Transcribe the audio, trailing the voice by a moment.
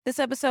This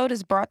episode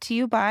is brought to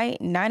you by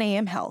 9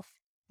 a.m. Health.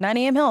 9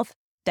 a.m. Health,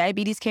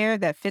 diabetes care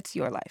that fits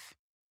your life.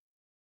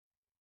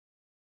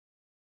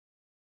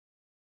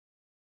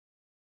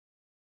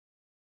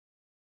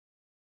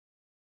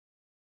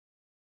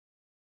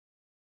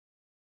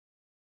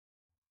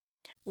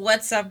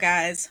 What's up,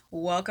 guys?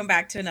 Welcome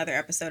back to another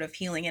episode of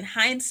Healing in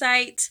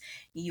Hindsight,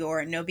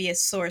 your no BS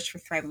source for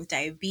thriving with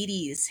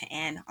diabetes.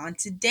 And on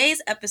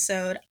today's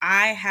episode,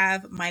 I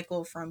have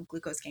Michael from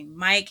Glucose Gang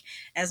Mike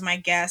as my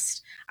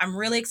guest. I'm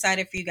really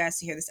excited for you guys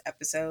to hear this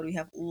episode. We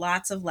have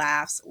lots of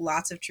laughs,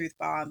 lots of truth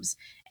bombs,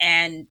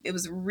 and it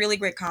was a really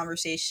great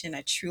conversation.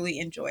 I truly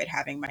enjoyed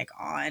having Mike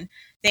on.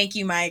 Thank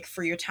you, Mike,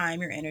 for your time,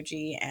 your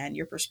energy, and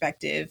your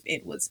perspective.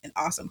 It was an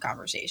awesome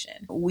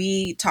conversation.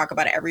 We talk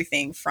about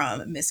everything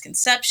from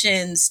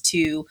misconceptions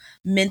to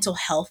mental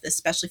health,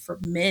 especially for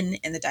men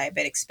in the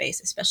diabetic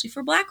space, especially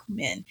for Black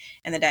men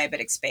in the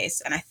diabetic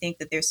space. And I think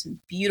that there's some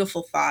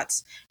beautiful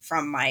thoughts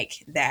from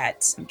Mike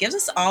that gives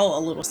us all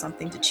a little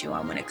something to chew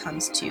on when it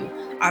comes to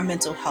our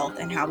mental health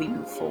and how we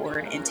move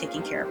forward in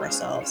taking care of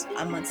ourselves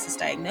amongst this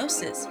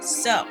diagnosis.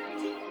 So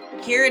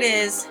here it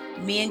is,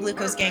 me and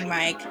Glucose Gang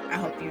Mike. I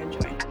hope you enjoy.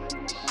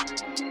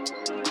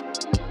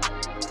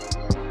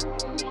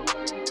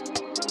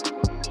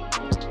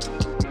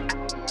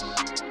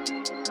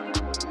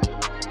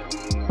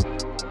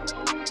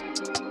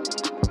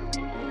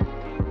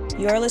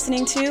 You're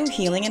listening to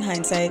Healing in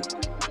Hindsight,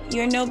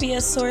 your no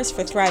BS source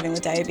for thriving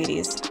with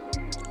diabetes.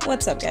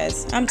 What's up,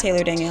 guys? I'm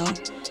Taylor Danielle,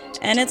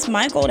 and it's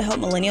my goal to help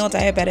millennial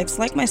diabetics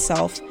like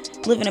myself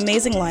live an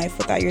amazing life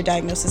without your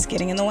diagnosis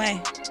getting in the way.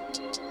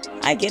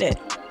 I get it.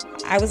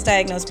 I was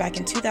diagnosed back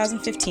in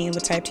 2015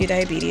 with type 2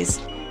 diabetes,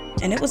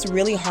 and it was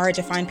really hard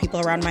to find people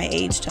around my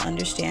age to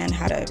understand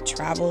how to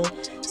travel,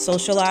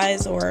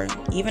 socialize, or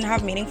even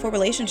have meaningful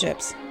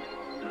relationships.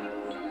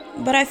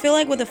 But I feel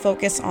like with a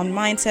focus on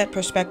mindset,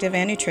 perspective,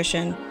 and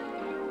nutrition,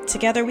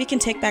 together we can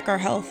take back our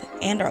health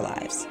and our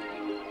lives.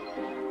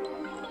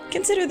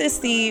 Consider this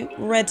the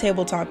red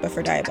table talk, but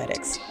for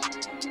diabetics.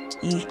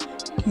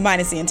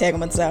 Minus the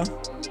entanglements, though.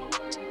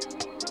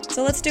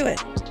 So let's do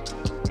it.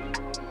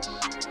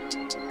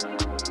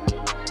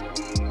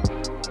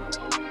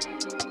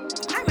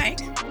 Hi, Mike.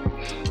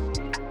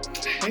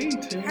 Hey,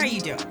 Tim. How are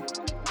you doing?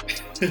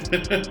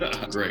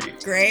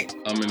 Great.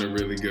 I'm in a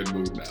really good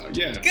mood now.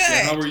 Yeah. Good.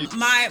 Yeah, how are you?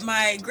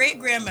 My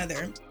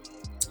great-grandmother,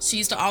 she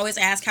used to always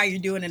ask how you're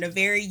doing in a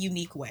very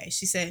unique way.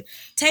 She said,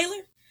 "Taylor,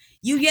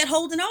 you yet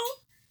holding on?"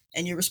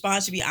 And your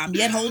response should be, "I'm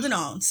yet holding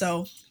on."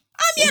 So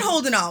I'm yet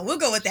holding on. We'll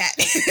go with that.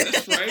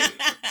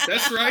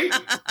 That's right.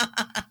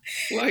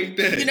 Like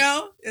that. You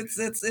know,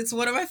 it's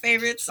one of my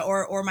favorites.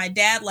 Or my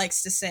dad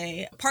likes to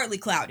say, "Partly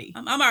cloudy."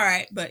 I'm all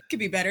right, but could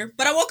be better.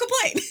 But I won't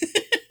complain.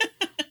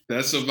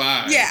 That's a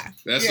vibe. Yeah.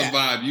 That's a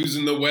vibe.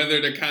 Using the weather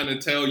to kind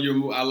of tell your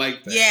mood. I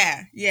like that.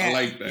 Yeah. I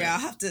like that. Yeah,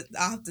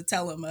 I'll have to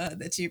tell him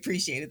that you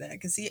appreciated that,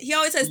 because he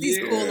always has these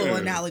cool little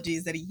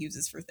analogies that he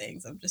uses for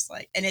things. I'm just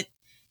like, and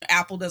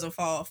apple doesn't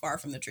fall far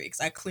from the tree, because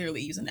I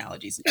clearly use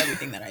analogies in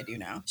everything that I do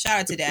now.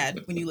 Shout out to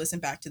Dad when you listen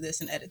back to this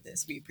and edit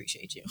this. We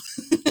appreciate you.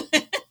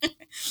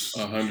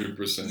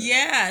 100%.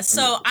 Yeah,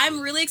 so I'm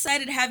really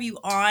excited to have you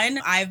on.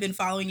 I've been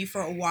following you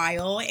for a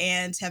while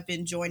and have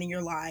been joining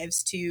your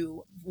lives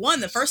to,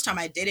 the first time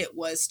I did it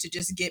was to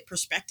just get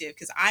perspective,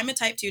 because I'm a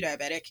type 2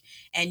 diabetic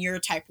and you're a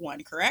type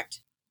 1,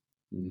 correct?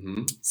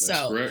 Mm-hmm.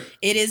 So correct.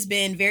 It has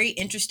been very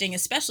interesting,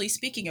 especially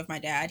speaking of my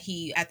dad.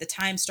 He at the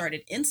time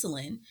started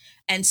insulin.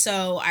 And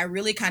so I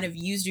really kind of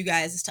used you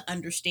guys to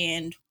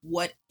understand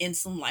what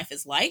insulin life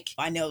is like.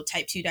 I know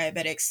type 2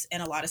 diabetics in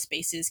a lot of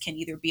spaces can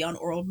either be on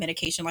oral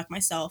medication like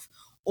myself,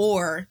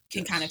 or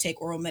can kind of take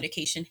oral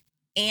medication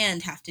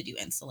and have to do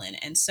insulin.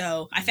 And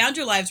so I found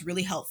your lives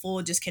really helpful.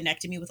 It just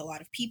connected me with a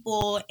lot of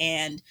people.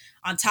 And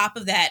on top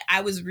of that, I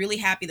was really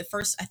happy.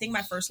 I think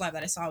my first live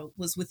that I saw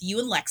was with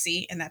you and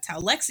Lexi, and that's how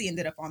Lexi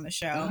ended up on the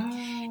show.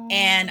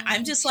 And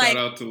I'm just like,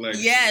 shout out to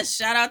Lexi. Yes,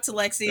 shout out to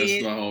Lexi.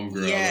 That's my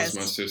homegirl. Yes.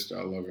 That's my sister.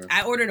 I love her.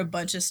 I ordered a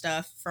bunch of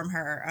stuff from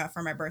her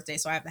for my birthday.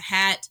 So I have the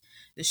hat,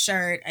 the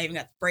shirt. I even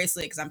got the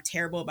bracelet, because I'm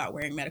terrible about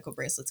wearing medical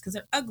bracelets because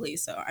they're ugly.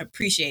 So I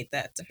appreciate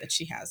that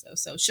she has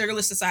those. So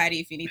Sugarless Society,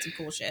 if you need some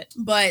cool shit.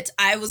 But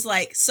I was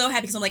like so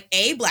happy, because I'm like,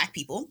 Black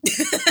people.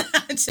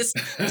 just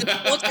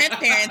full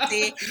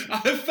transparency.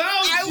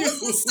 I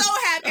was so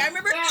happy. I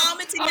remember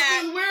commenting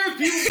that. Where have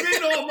you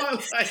been all my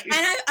life?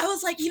 And I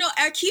was like,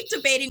 I keep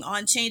debating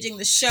on changing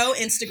the show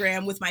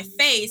Instagram with my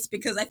face,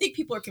 because I think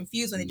people are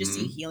confused when they just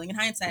see Healing in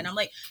Hindsight. And I'm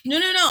like,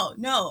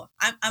 no,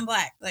 I'm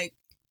Black. Like,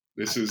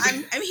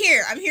 I'm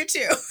here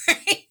too.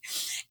 Right?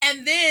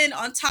 And then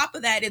on top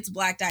of that, it's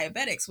Black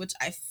diabetics, which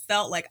I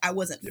felt like I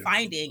wasn't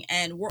finding.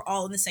 And we're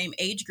all in the same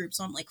age group.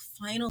 So I'm like,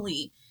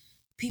 finally,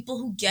 people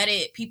who get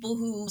it, people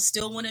who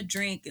still want to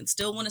drink and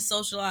still want to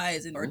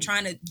socialize and are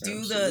trying to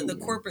do the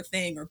corporate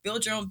thing or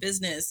build your own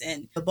business.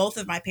 And both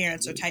of my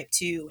parents are type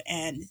 2.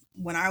 And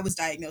when I was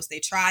diagnosed, they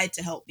tried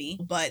to help me,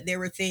 but there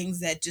were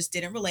things that just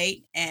didn't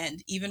relate.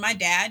 And even my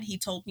dad, he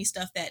told me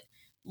stuff that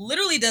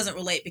literally doesn't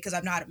relate because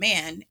I'm not a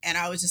man. And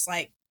I was just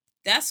like,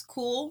 that's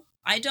cool.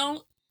 I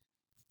don't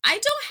I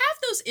don't have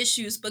those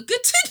issues, but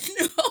good to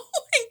know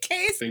in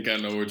case. I think I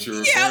know what you're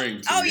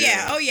referring to. Oh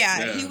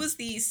yeah. He was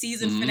the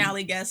season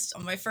finale guest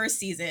on my first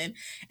season,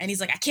 and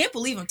he's like, I can't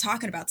believe I'm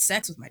talking about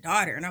sex with my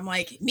daughter. And I'm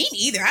like, me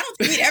neither. I don't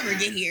think we'd ever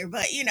get here,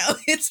 but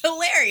it's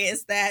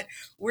hilarious that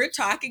we're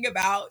talking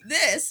about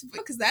this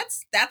because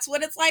that's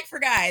what it's like for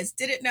guys.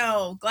 Didn't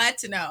know, glad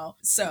to know.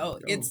 So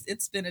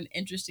it's been an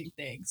interesting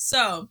thing.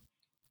 So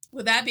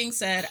with that being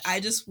said,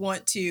 I just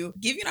want to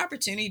give you an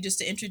opportunity just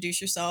to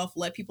introduce yourself,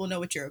 let people know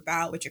what you're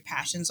about, what your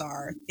passions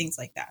are, things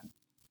like that.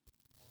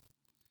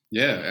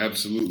 Yeah,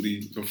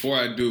 absolutely. Before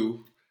I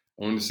do,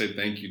 I want to say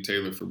thank you,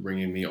 Taylor, for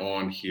bringing me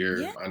on here.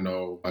 Yeah. I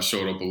know I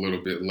showed up a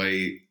little bit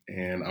late,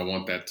 and I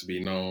want that to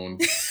be known.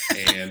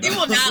 And you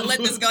will not let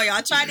this go, y'all.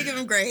 I tried to give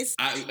him grace.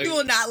 You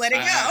will not let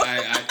it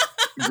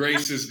go.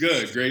 Grace is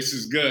good. Grace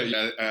is good.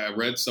 I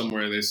read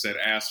somewhere they said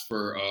ask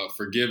for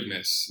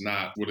forgiveness,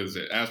 not what is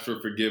it? Ask for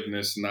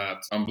forgiveness,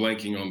 not. I'm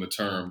blanking on the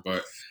term,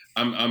 but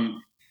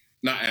I'm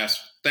not ask.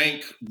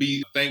 Thank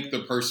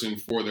the person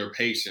for their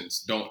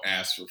patience. Don't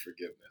ask for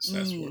forgiveness.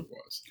 That's what it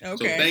was.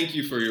 Okay. So thank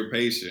you for your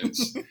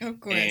patience. Of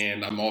course.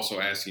 And I'm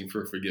also asking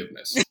for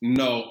forgiveness.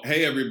 No.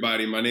 Hey,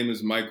 everybody. My name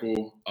is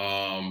Michael.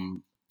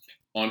 On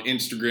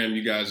Instagram,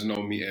 you guys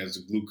know me as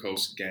the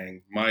Glucose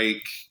Gang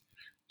Mike.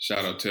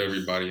 Shout out to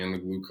everybody in the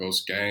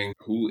Glucose Gang.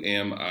 Who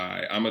am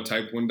I? I'm a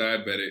type 1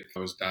 diabetic. I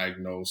was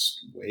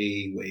diagnosed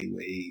way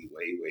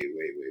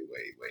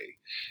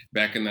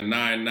back in the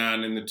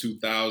 99 in the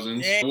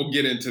 2000s. Yeah. We'll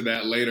get into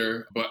that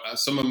later. But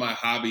some of my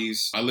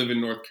hobbies, I live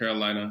in North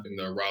Carolina, in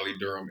the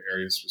Raleigh-Durham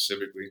area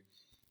specifically.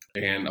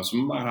 And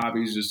some of my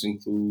hobbies just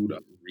include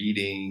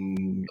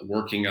reading,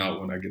 working out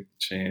when I get the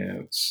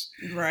chance.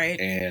 Right.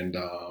 And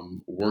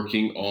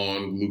working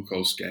on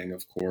Glucose Gang,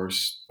 of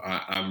course.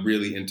 I'm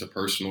really into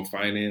personal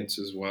finance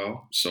as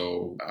well.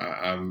 So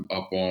I'm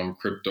up on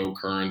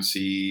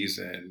cryptocurrencies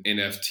and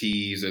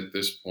NFTs at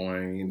this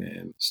point,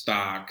 and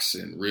stocks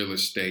and real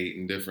estate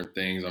and different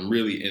things. I'm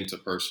really into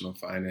personal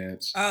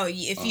finance. Oh,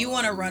 if you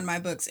want to run my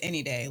books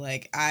any day,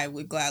 like I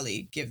would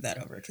gladly give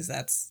that over because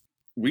that's.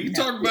 We can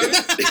talk about it.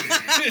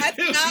 That's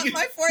not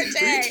my forte. We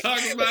can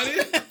talk about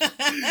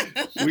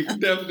it. We can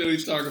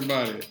definitely talk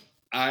about it.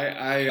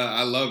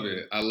 I love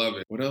it. I love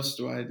it. What else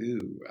do I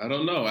do? I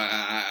don't know.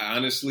 I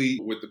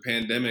honestly, with the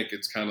pandemic,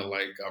 it's kind of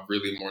like I've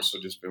really more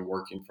so just been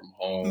working from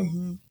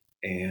home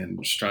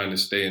and just trying to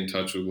stay in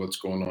touch with what's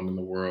going on in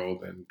the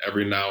world. And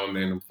every now and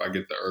then, if I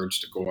get the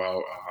urge to go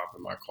out, I'll hop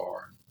in my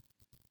car and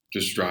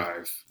just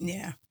drive.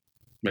 Yeah.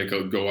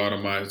 Go out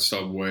of my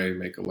subway,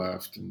 make a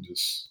left, and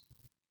just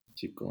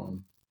keep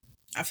going.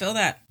 I feel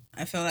that.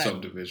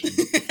 Subdivision.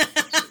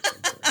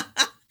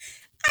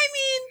 I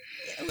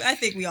mean, I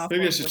think we all.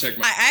 Maybe I should check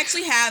my. I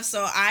actually have.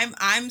 So I'm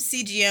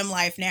CGM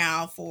life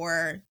now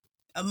for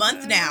a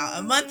month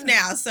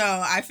now. So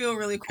I feel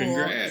really cool.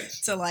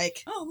 Congrats. To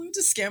like, let me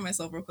just scare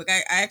myself real quick.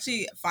 I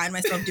actually find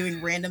myself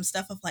doing random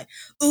stuff of like,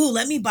 ooh,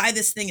 let me buy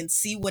this thing and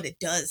see what it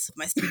does with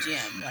my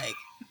CGM. Like,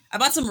 I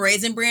bought some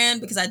Raisin Bran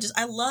because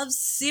I love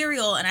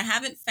cereal and I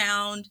haven't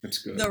found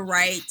the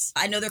right.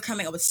 I know they're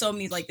coming up with so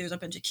many, like there's a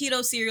bunch of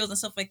keto cereals and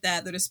stuff like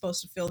that that are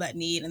supposed to fill that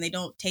need, and they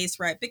don't taste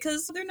right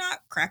because they're not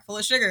crack full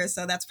of sugar.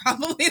 So that's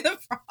probably the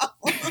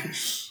problem.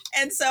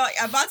 And so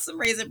I bought some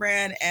Raisin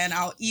Bran and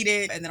I'll eat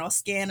it and then I'll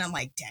scan. I'm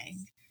like,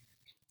 dang,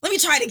 let me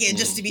try it again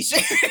just to be sure.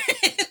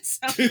 So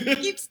I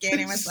keep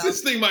scanning myself.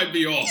 This thing might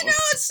be off.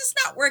 It's just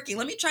not working.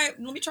 Let me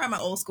try my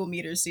old school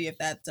meter, see if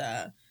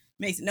that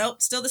makes it.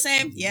 Nope, still the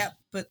same. Yep.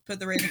 Put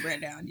the Raisin Bran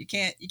down. You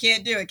can't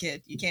do it,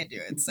 kid. You can't do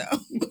it. So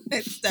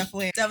it's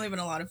definitely been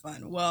a lot of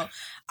fun. Well,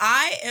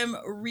 I am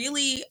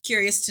really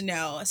curious to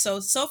know. So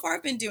far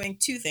I've been doing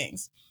two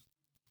things.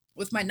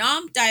 With my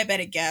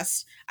non-diabetic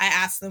guests, I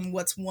ask them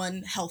what's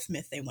one health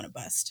myth they want to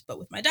bust. But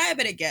with my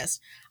diabetic guests,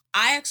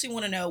 I actually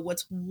want to know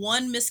what's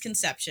one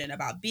misconception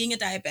about being a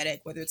diabetic,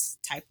 whether it's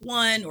type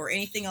 1 or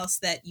anything else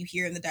that you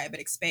hear in the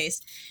diabetic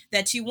space,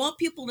 that you want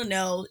people to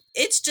know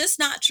it's just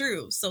not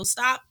true. So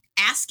stop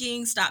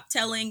asking, stop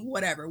telling,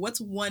 whatever.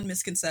 What's one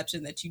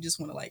misconception that you just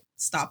want to like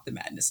stop the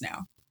madness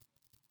now?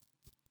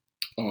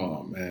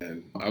 Oh,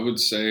 man. I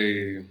would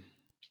say,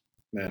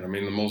 I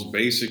mean, the most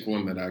basic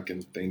one that I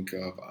can think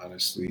of,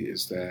 honestly,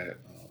 is that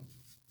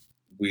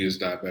we as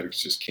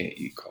diabetics just can't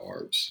eat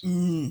carbs.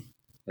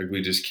 Like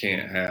we just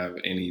can't have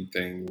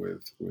anything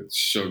with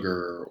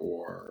sugar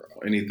or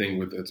anything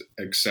with an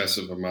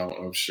excessive amount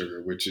of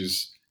sugar, which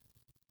is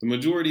the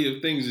majority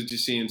of things that you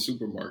see in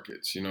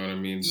supermarkets. You know what I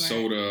mean? Right.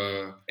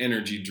 Soda,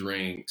 energy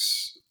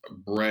drinks,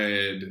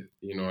 bread,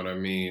 you know what I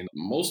mean?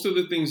 Most of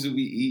the things that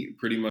we eat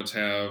pretty much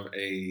have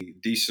a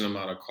decent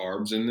amount of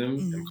carbs in them,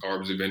 and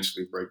carbs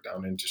eventually break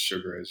down into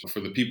sugar. As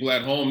for the people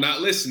at home not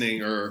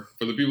listening, or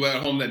for the people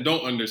at home that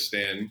don't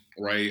understand,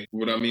 right?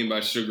 What I mean by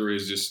sugar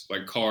is just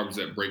like carbs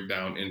that break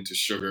down into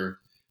sugar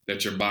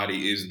that your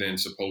body is then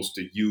supposed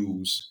to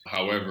use.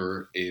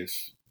 However,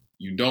 if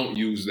you don't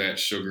use that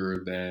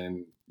sugar,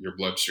 then your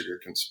blood sugar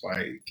can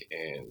spike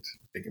and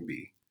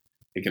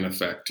it can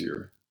affect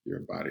your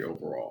body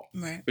overall.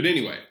 Right. But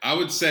anyway, I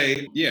would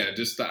say,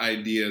 just the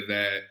idea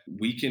that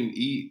we can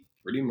eat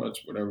pretty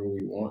much whatever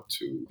we want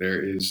to.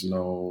 There is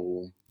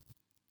no,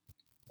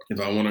 if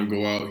I want to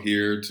go out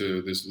here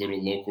to this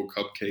little local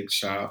cupcake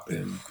shop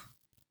and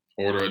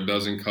order a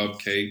dozen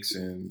cupcakes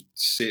and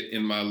sit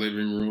in my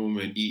living room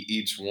and eat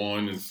each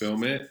one and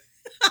film it,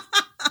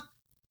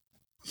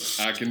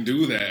 I can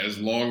do that as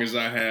long as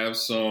I have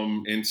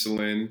some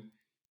insulin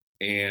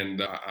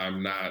and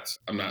I'm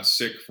not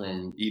sick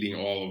from eating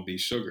all of the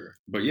sugar.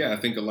 But yeah, I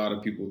think a lot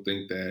of people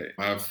think that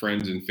I have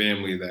friends and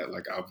family that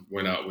like I've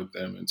went out with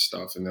them and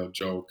stuff and they'll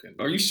joke and,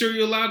 are you sure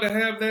you're allowed to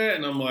have that?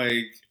 And I'm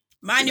like,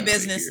 mind your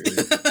business.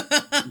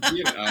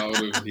 Get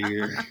out of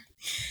here.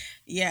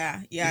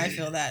 Yeah, I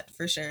feel that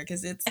for sure.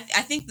 Because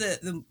I think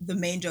the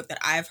main joke that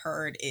I've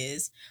heard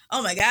is,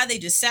 oh my God, they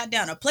just sat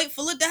down a plate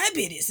full of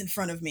diabetes in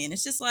front of me. And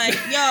it's just like,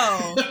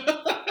 yo,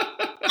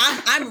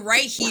 I'm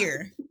right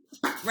here.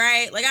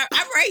 Right? Like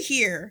I'm right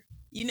here.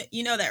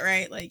 You know that,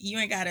 right? Like you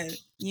ain't gotta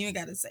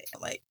say it.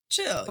 Like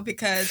chill,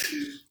 because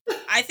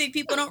I think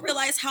people don't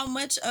realize how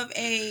much of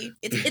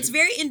it's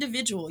very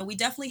individual. We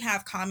definitely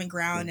have common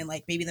ground in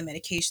like maybe the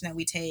medication that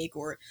we take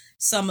or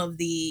some of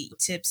the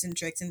tips and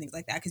tricks and things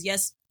like that. Because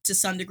yes, to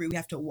some degree we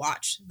have to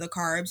watch the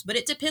carbs, but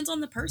it depends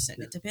on the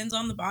person. It depends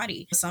on the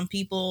body. Some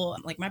people,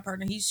 like my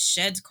partner, he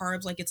sheds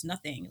carbs like it's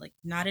nothing, like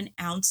not an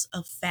ounce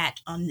of fat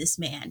on this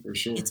man. For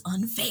sure. It's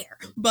unfair,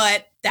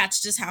 but that's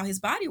just how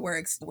his body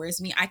works. Whereas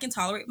me, I can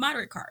tolerate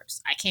moderate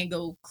carbs. I can't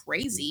go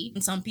crazy.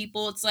 And some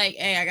people, it's like,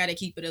 hey, I got to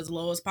keep it as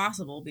low as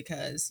possible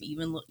because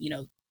even,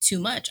 too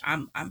much,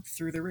 I'm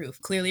through the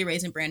roof. Clearly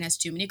Raisin Bran has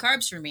too many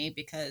carbs for me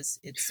because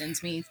it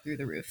sends me through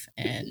the roof.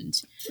 And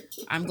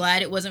I'm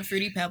glad it wasn't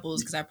Fruity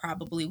Pebbles because I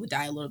probably would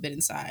die a little bit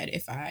inside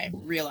if I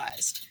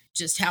realized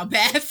just how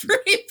bad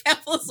Fruity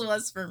Pebbles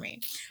was for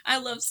me. I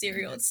love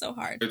cereal. It's so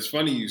hard. It's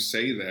funny you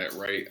say that,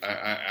 right?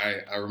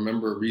 I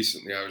remember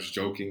recently I was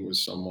joking with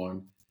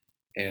someone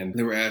and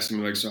they were asking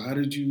me like, so how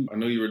did I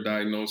know you were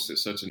diagnosed at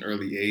such an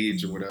early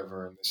age or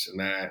whatever and this and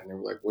that. And they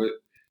were like,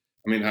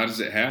 how does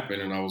it happen?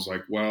 And I was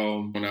like,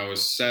 well, when I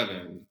was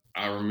 7,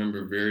 I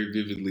remember very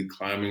vividly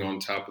climbing on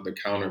top of the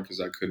counter because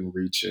I couldn't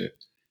reach it.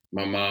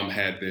 My mom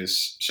had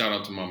this, shout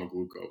out to Mama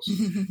Glucose.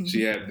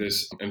 She had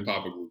this, and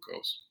Papa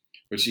Glucose,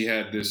 but she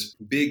had this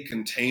big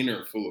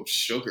container full of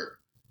sugar.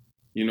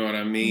 You know what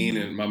I mean?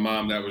 And my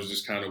mom, that was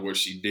just kind of what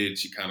she did.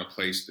 She kind of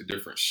placed the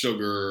different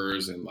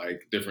sugars and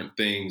like different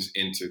things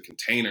into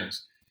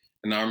containers.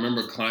 And I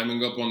remember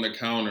climbing up on the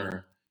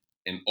counter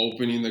and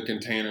opening the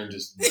container and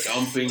just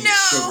dumping the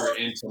sugar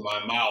into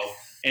my mouth.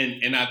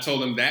 And I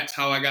told them that's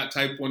how I got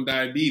type 1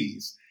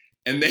 diabetes.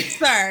 And they...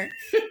 Sir.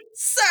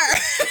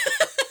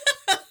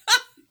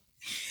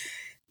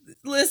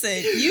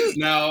 Listen,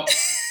 Now,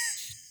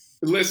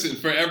 listen,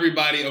 for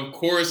everybody, of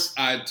course,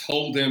 I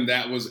told him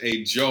that was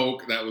a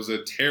joke. That was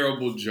a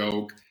terrible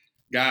joke.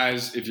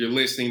 Guys, if you're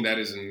listening, that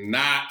is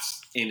not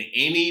in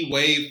any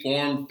way,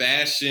 form,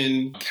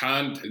 fashion,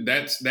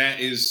 that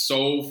is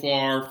so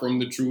far from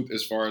the truth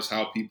as far as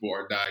how people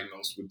are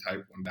diagnosed with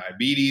type 1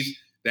 diabetes.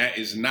 That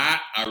is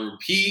not, I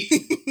repeat,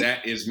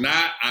 that is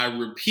not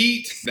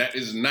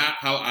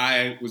how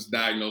I was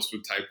diagnosed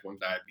with type 1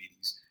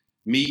 diabetes.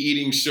 Me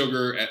eating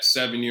sugar at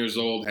 7 years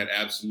old had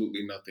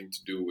absolutely nothing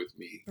to do with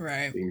me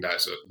being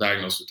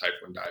diagnosed with type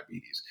 1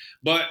 diabetes.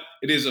 But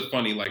it is a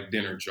funny like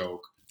dinner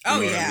joke. You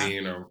know what I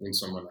mean? Or when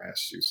someone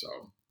asks you,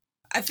 so.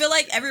 I feel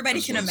like everybody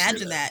can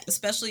imagine that,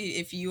 especially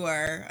if you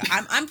are,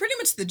 I'm pretty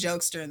much the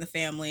jokester in the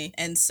family.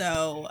 And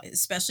so,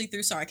 especially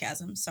through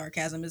sarcasm.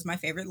 Sarcasm is my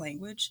favorite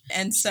language.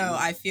 And so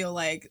I feel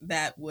like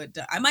that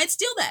I might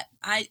steal that.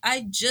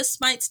 I just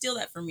might steal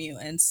that from you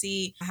and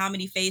see how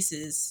many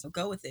faces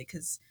go with it.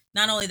 Because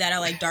not only that, I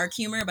like dark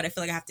humor, but I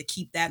feel like I have to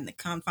keep that in the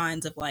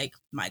confines of like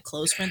my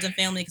close friends and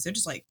family. Because they're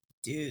just like,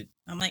 dude,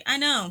 I'm like, I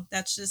know.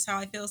 That's just how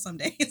I feel some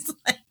days.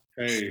 Like,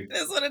 hey,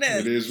 that's what it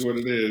is. It is what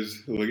it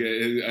is. Look,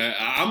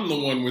 I'm the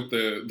one with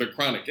the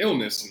chronic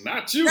illness,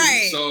 not you.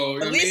 Right. So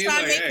at least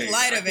I'm making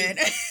light of it.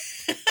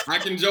 I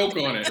can joke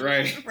on it,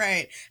 right?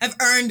 Right. I've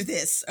earned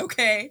this,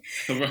 okay?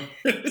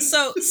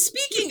 So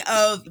speaking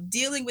of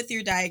dealing with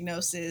your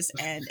diagnosis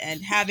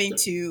and having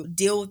to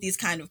deal with these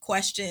kind of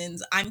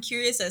questions, I'm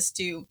curious as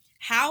to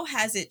how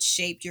has it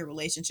shaped your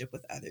relationship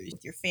with others,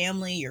 your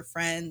family, your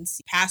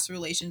friends, past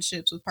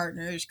relationships with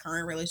partners,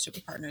 current relationship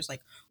with partners?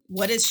 Like,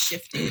 what has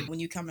shifted when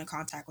you come in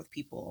contact with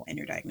people and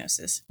your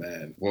diagnosis?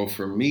 Man, well,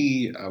 for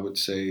me, I would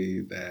say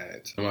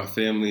that my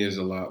family is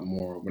a lot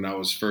more, when I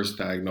was first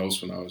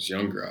diagnosed when I was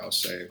younger, I'll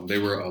say, they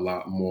were a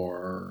lot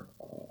more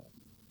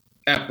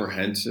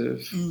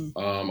apprehensive,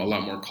 a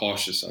lot more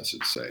cautious, I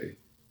should say,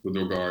 with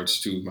regards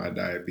to my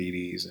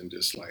diabetes. And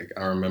just like,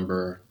 I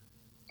remember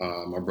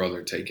my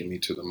brother taking me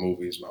to the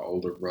movies, my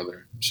older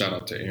brother, shout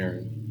out to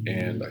Aaron.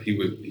 And he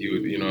would,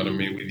 you know what I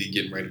mean? We'd be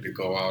getting ready to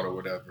go out or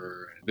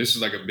whatever. And this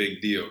is like a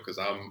big deal because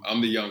I'm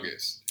the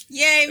youngest.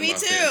 Yay, me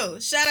too. Family.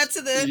 Shout out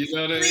to the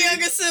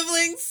younger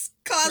siblings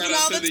causing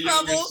all the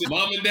trouble.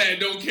 Mom and dad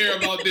don't care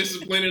about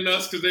disciplining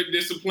us because they've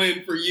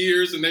disciplined for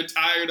years and they're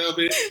tired of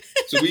it.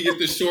 So we get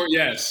the short,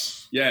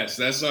 yes,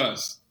 that's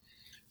us.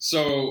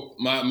 So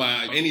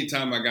my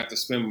anytime I got to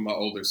spend with my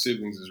older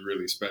siblings is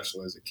really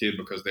special as a kid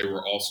because they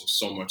were also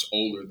so much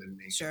older than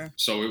me. Sure.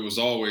 So it was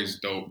always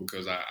dope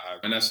because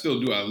I still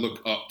do, I look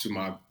up to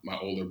my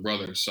older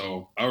brother.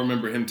 So I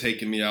remember him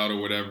taking me out or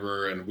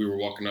whatever, and we were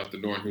walking out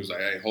the door, and he was like,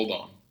 "Hey, hold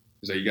on."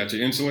 He's like, "You got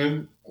your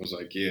insulin?" I was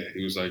like, "Yeah."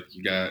 He was like,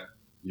 "You got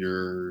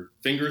your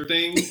finger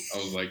thing?" I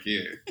was like,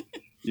 "Yeah."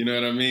 You know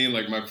what I mean?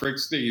 Like my prick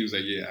stick, he was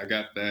like, "Yeah, I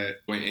got that."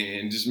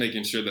 And just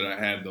making sure that I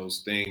had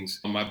those things.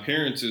 My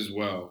parents as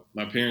well.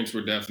 My parents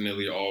were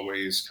definitely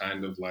always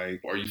kind of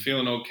like, "Are you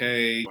feeling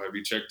okay? Have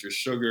you checked your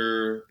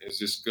sugar? Is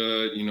this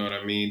good?" You know what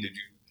I mean?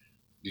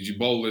 Did you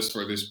bolus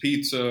for this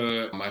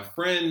pizza? My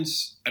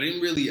friends, I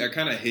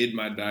kind of hid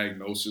my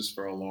diagnosis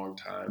for a long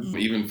time,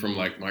 even from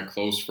like my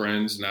close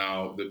friends.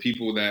 Now, the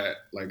people that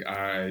like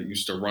I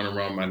used to run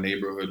around my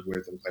neighborhood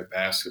with and play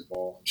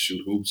basketball and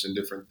shoot hoops and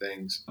different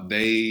things,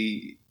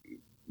 they,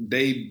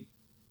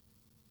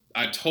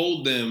 I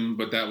told them,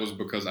 but that was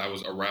because I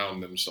was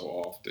around them so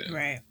often.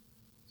 Right.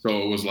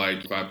 So it was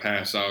like, if I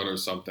pass out or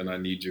something, I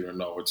need you to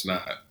know it's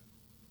not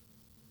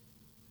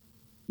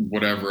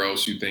whatever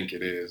else you think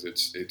it is.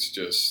 It's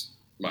just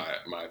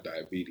my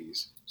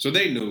diabetes. So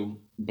they knew,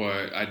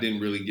 but I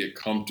didn't really get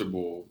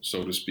comfortable,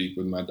 so to speak,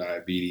 with my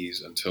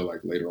diabetes until like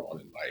later on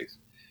in life.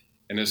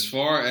 And as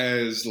far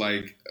as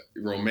like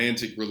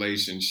romantic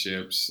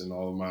relationships and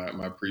all of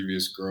my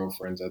previous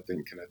girlfriends, I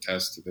think can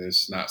attest to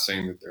this. Not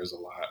saying that there's a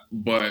lot,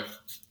 but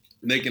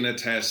they can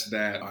attest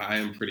that I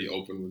am pretty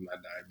open with my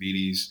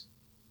diabetes.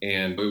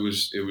 And it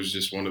was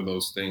just one of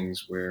those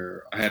things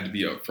where I had to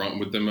be upfront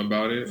with them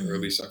about it, or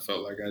at least I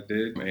felt like I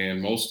did.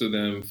 And most of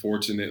them,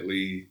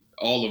 fortunately,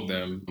 all of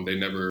them, they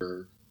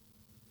never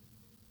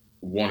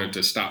wanted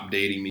to stop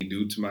dating me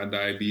due to my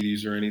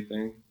diabetes or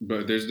anything.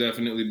 But there's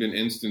definitely been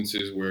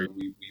instances where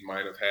we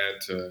might have had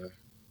to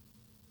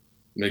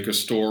make a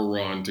store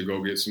run to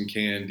go get some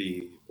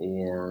candy,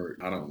 or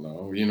I don't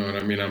know, you know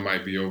what I mean? I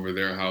might be over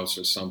their house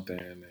or something,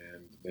 and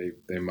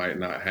they might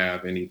not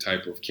have any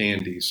type of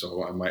candy,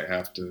 so I might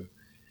have to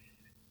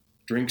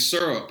drink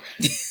syrup.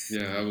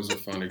 Yeah, that was a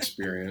fun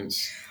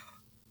experience.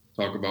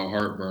 Talk about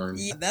heartburn.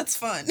 Yeah, that's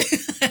fun.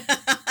 It's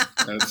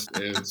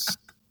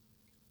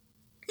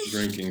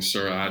drinking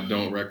syrup. I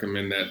don't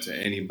recommend that to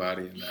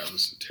anybody, and that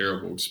was a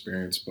terrible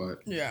experience. But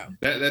yeah,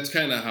 that's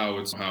kind of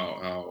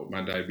how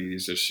my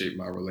diabetes has shaped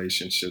my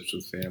relationships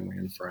with family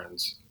and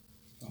friends.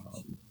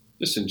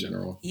 Just in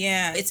general.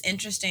 Yeah, it's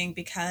interesting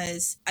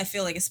because I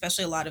feel like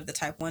especially a lot of the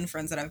type 1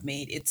 friends that I've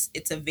made,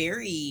 it's a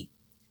very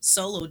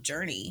solo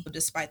journey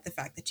despite the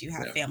fact that you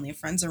have family and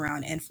friends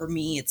around. And for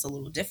me, it's a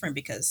little different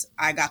because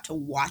I got to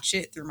watch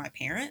it through my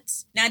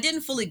parents. Now, I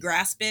didn't fully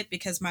grasp it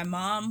because my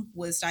mom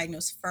was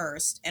diagnosed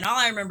first, and all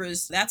I remember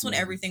is that's when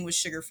everything was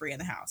sugar-free in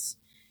the house.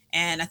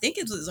 And I think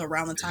it was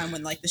around the time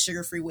when like the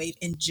sugar-free wave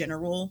in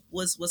general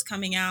was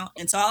coming out.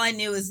 And so all I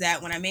knew is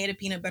that when I made a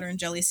peanut butter and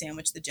jelly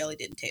sandwich, the jelly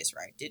didn't taste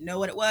right. Didn't know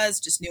what it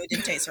was, just knew it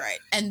didn't taste right.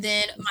 And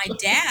then my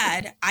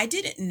dad, I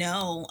didn't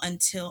know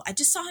until I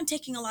just saw him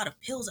taking a lot of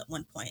pills at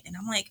one point. And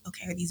I'm like,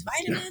 okay, are these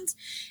vitamins?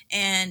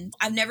 And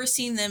I've never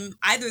seen them,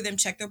 either of them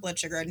check their blood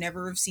sugar. I've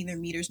never seen their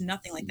meters,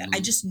 nothing like that. I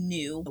just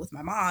knew with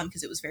my mom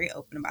because it was very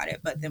open about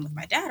it. But then with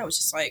my dad, I was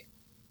just like,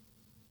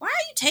 why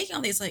are you taking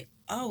all these? Like,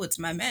 oh, it's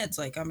my meds.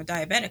 Like, I'm a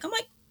diabetic. I'm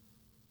like,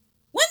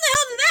 when the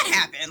hell did that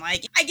happen?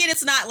 Like, I get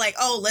it's not like,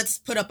 oh, let's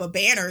put up a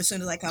banner as soon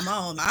as I come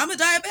home. I'm a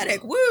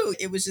diabetic. Woo.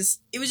 It was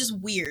just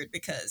weird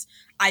because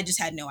I just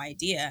had no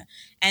idea.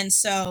 And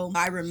so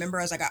I remember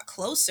as I got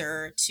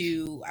closer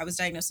to, I was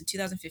diagnosed in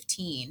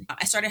 2015.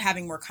 I started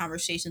having more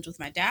conversations with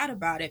my dad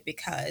about it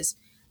because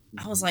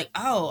I was like,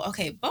 oh,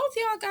 okay, both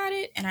y'all got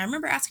it. And I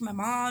remember asking my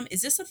mom,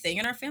 is this a thing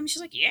in our family? She's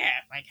like, yeah,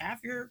 like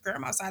half your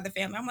grandma's side of the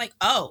family. I'm like,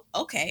 oh,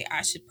 okay,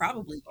 I should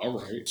probably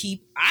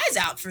keep eyes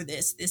out for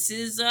this. This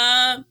is,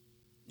 all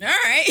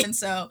right. And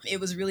so it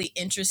was really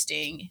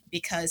interesting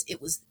because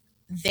it was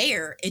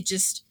there. It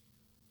just,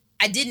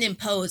 I didn't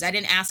impose. I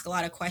didn't ask a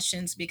lot of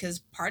questions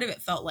because part of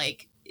it felt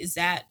like, is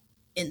that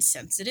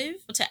insensitive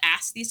to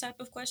ask these type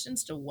of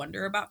questions, to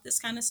wonder about this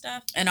kind of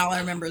stuff? And all I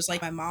remember is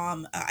like my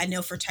mom, I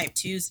know for type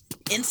 2s,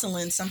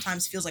 insulin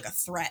sometimes feels like a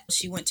threat.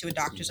 She went to a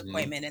doctor's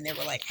appointment and they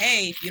were like,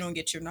 hey, if you don't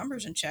get your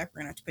numbers in check, we're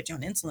gonna have to put you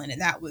on insulin.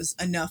 And that was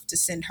enough to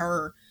send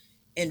her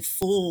in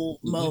full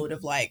mode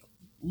of like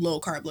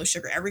low carb, low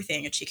sugar,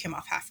 everything. And she came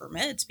off half her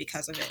meds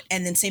because of it.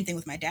 And then same thing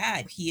with my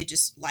dad. He had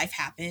just, life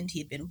happened. He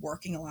had been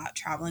working a lot,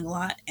 traveling a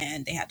lot,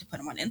 and they had to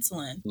put him on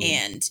insulin.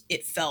 And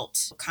it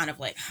felt kind of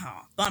like,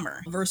 oh,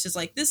 bummer, versus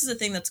like, this is a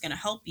thing that's going to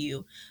help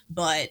you.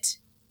 But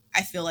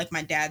I feel like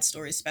my dad's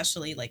story,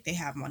 especially, like they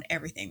have him on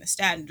everything, the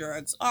statin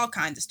drugs, all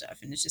kinds of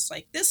stuff. And it's just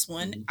like this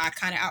one, I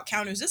kind of out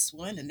counters this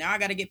one. And now I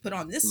got to get put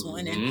on this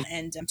one.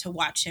 And to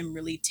watch him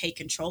really take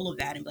control of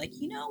that and be like,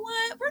 you know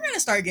what, we're going to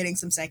start getting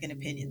some second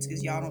opinions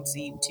because y'all don't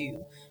seem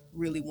to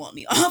really want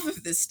me off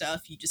of this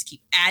stuff. You just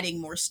keep adding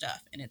more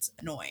stuff and it's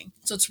annoying.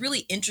 So it's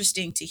really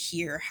interesting to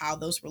hear how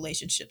those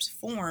relationships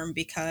form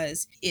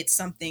because it's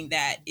something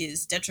that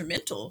is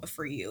detrimental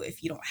for you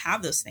if you don't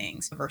have those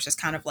things versus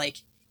kind of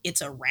like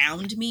it's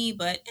around me,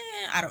 but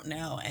I don't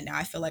know. And now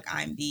I feel like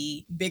I'm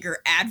the bigger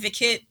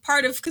advocate,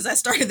 part of because I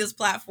started this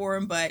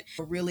platform, but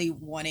really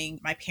wanting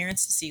my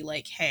parents to see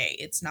like, hey,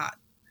 it's not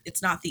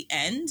the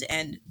end,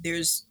 and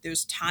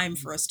there's time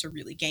for us to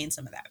really gain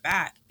some of that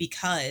back,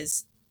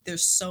 because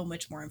there's so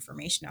much more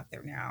information out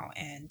there now.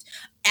 And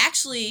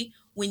actually,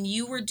 when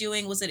you were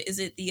doing, is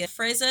it the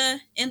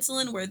Afrezza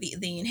insulin, where the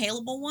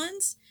inhalable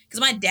ones? Because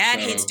my dad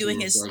Shout hates out to doing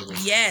the his. president.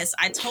 Yes,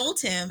 I told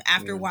him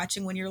after Yeah.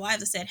 watching one of your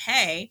lives, I said,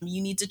 hey,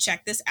 you need to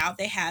check this out.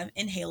 They have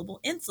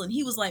inhalable insulin.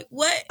 He was like,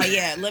 what? Oh,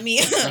 yeah, let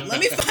me let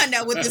me find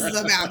out what this is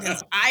about,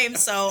 because I am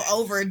so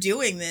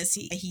overdoing this.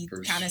 He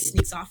For kind of sure.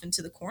 sneaks off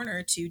into the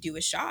corner to do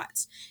his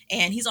shots.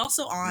 And he's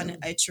also on Yeah.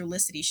 a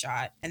Trulicity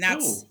shot. And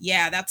that's,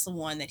 Oh. that's the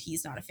one that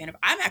he's not a fan of.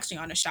 I'm actually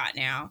on a shot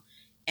now,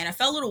 and I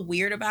felt a little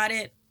weird about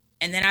it.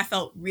 And then I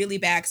felt really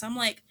bad, because I'm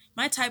like,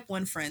 my type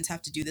 1 friends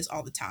have to do this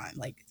all the time.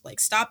 Like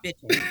stop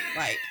bitching.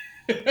 Like,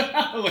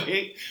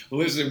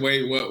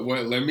 wait,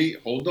 what, let me,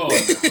 hold on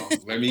now.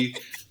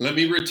 Let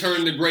me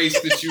return the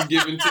grace that you've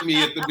given to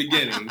me at the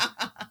beginning.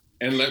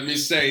 And let me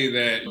say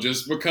that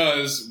just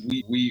because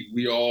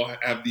we all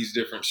have these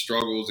different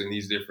struggles and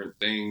these different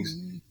things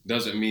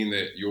doesn't mean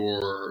that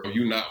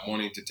you not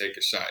wanting to take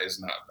a shot is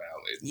not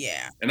valid.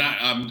 Yeah. And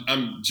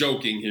I'm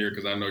joking here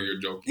because I know you're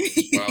joking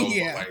as well.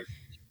 Yeah. But like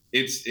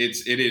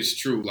it is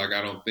true. Like,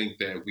 I don't think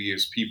that we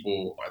as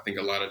people, I think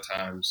a lot of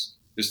times,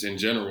 just in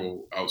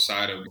general,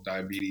 outside of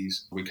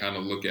diabetes, we kind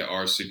of look at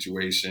our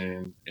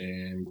situation,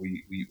 and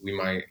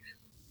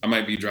I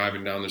might be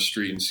driving down the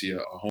street and see a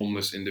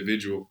homeless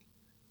individual,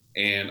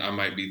 and I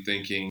might be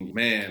thinking,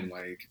 man,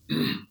 like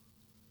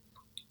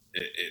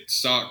it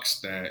sucks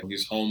that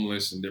he's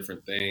homeless and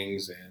different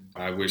things, and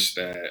I wish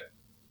that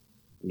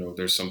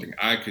there's something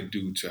I could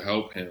do to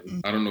help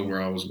him. I don't know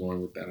where I was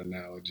going with that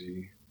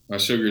analogy. My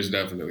sugar is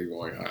definitely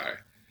going high.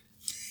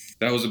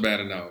 That was a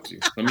bad analogy.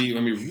 Let me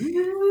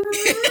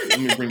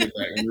bring it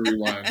back. Let me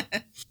rewind.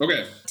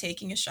 Okay.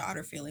 Taking a shot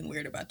or feeling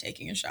weird about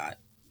taking a shot.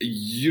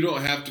 You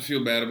don't have to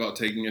feel bad about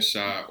taking a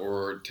shot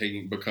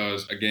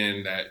because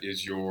again, that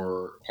is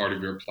your part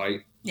of your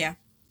plight. Yeah.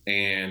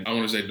 And I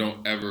want to say,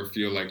 don't ever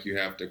feel like you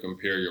have to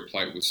compare your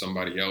plight with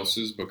somebody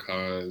else's,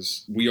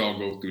 because we all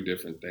go through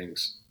different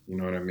things. You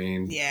know what I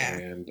mean? Yeah.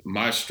 And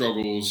my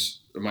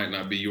struggles might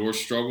not be your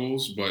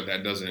struggles, but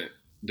that doesn't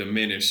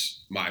diminish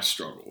my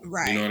struggle.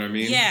 Right. You know what I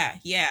mean? Yeah.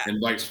 Yeah.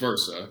 And vice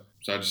versa.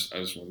 So I just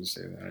wanted to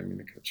say that. I didn't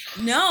mean to cut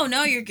you.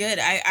 No, you're good.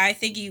 I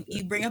think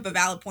you bring up a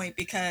valid point,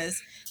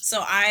 because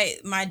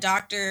my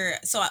doctor,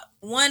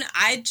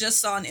 I just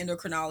saw an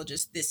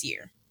endocrinologist this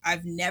year.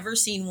 I've never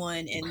seen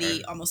one in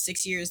the almost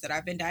 6 years that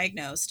I've been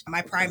diagnosed.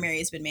 My primary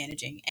has been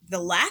managing. The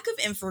lack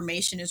of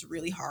information is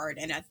really hard.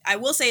 And I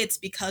will say it's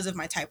because of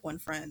my type 1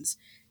 friends,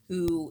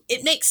 who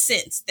it makes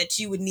sense that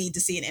you would need to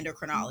see an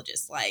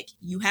endocrinologist. Like,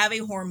 you have a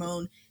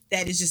hormone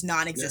that is just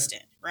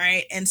non-existent,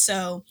 right? And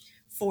so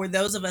for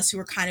those of us who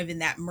are kind of in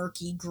that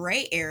murky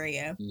gray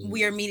area,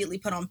 we are immediately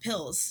put on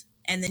pills.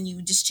 And then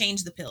you just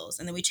change the pills,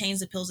 and then we change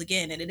the pills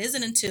again. And it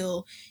isn't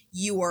until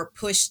you are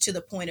pushed to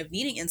the point of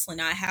needing insulin.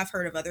 Now, I have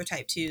heard of other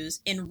type 2s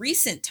in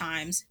recent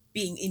times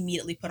being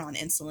immediately put on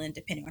insulin,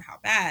 depending on how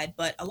bad.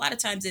 But a lot of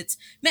times it's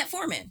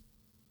metformin.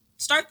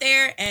 Start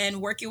there and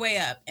work your way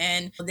up.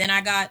 And then I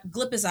got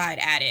glipizide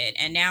added.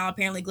 And now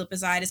apparently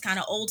glipizide is kind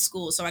of old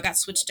school. So I got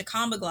switched to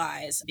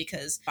Combiglize,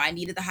 because I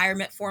needed the higher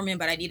metformin,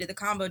 but I needed the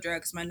combo drug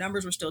because my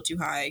numbers were still too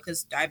high,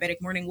 because diabetic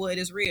morning wood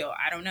is real.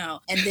 I don't know.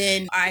 And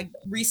then my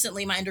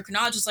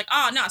endocrinologist was like,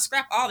 oh, no,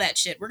 scrap all that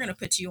shit. We're going to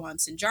put you on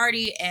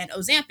Synjardy and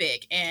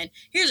Ozempic. And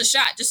here's a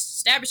shot. Just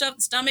stab yourself in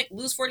the stomach,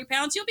 lose 40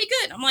 pounds. You'll be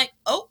good. I'm like,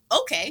 oh,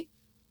 okay.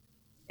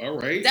 All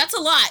right. That's a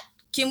lot.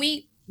 Can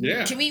we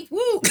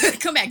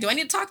come back? Do I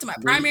need to talk to my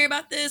primary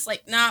about this?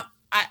 Like, nah,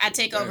 I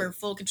take over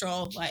full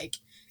control. Like,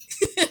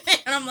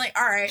 and I'm like,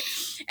 all right.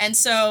 And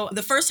so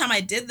the first time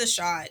I did the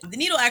shot, the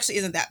needle actually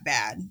isn't that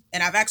bad.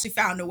 And I've actually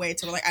found a way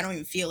to, like, I don't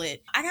even feel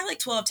it. I got like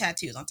 12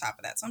 tattoos on top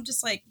of that. So I'm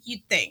just like,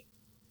 you'd think,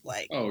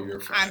 like, oh, you're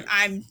fine.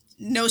 I'm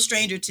no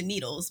stranger to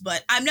needles,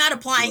 but I'm not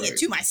applying it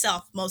to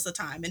myself most of the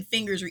time, and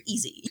fingers are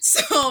easy.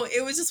 So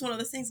it was just one of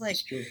those things, like,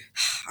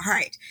 all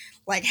right,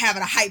 like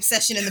having a hype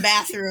session in the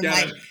bathroom,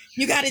 like,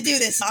 you got to do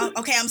this.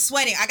 Okay, I'm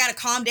sweating. I got to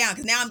calm down,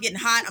 because now I'm getting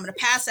hot. I'm going to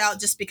pass out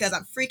just because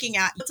I'm freaking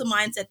out. It's a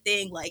mindset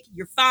thing. Like,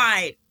 you're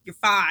fine.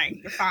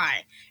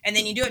 And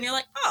then you do it and you're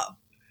like, oh,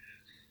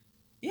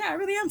 yeah, I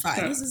really am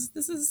fine.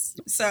 This is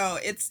so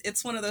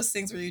it's one of those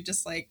things where you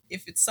just, like,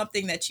 if it's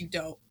something that you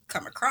don't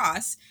come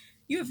across,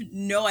 you have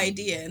no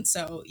idea. And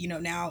so,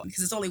 now,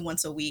 because it's only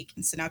once a week,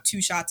 and so now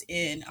 2 shots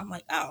in, I'm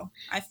like, oh,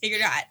 I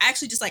figured it out. I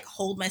actually just, like,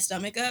 hold my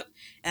stomach up,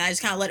 and I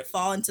just kind of let it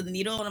fall into the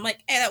needle, and I'm like,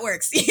 hey, that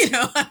works.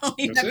 I don't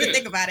even have to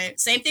think about it.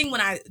 Same thing when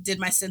I did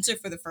my sensor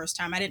for the first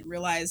time. I didn't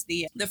realize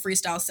the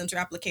Freestyle sensor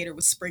applicator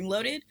was spring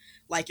loaded,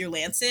 like your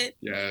Lancet.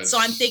 Yes. So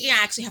I'm thinking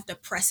I actually have to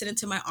press it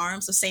into my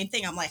arm. So same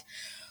thing. I'm like,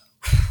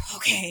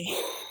 okay,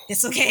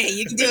 it's okay,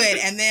 you can do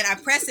it. And then I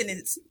press it,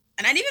 and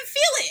I didn't even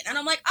feel it. And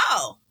I'm like,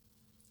 oh,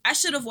 I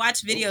should have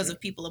watched videos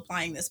of people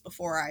applying this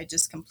before I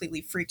just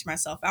completely freaked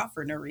myself out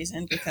for no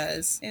reason,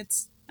 because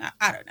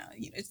I don't know.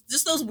 It's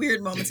just those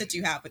weird moments that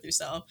you have with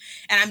yourself.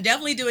 And I'm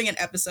definitely doing an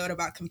episode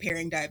about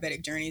comparing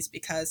diabetic journeys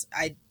because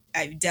I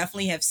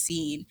definitely have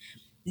seen,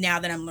 now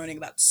that I'm learning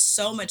about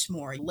so much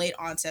more, late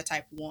onset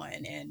type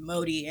 1 and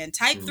MODY and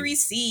type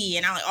 3C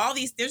and all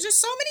these, there's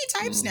just so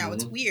many types now.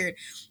 It's weird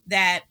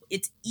that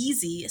it's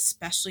easy,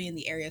 especially in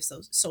the area of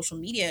social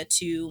media,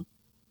 to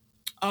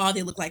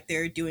they look like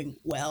they're doing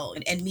well,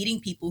 and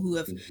meeting people who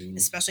have,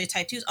 especially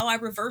type 2s, I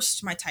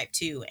reversed my type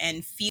 2,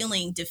 and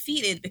feeling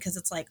defeated because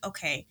it's like,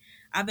 okay,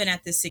 I've been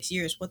at this 6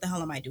 years, what the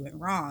hell am I doing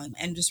wrong?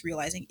 And just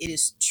realizing it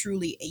is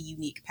truly a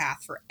unique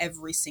path for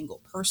every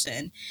single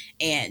person,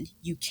 and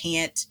you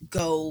can't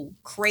go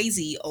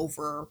crazy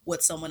over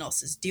what someone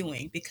else is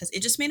doing because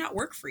it just may not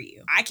work for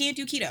you. I can't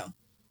do keto.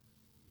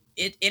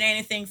 It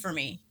ain't a thing for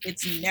me.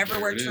 It's never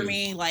worked for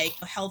me. Like,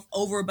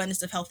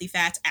 overabundance of healthy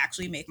fats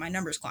actually make my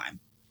numbers climb.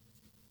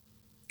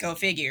 Go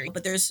figure.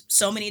 But there's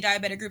so many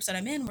diabetic groups that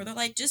I'm in where they're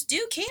like, just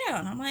do keto.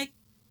 And I'm like,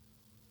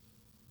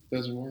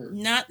 doesn't work.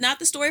 Not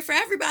the story for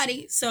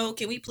everybody. So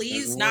can we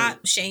please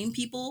not shame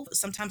people?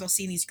 Sometimes I'll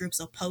see in these groups,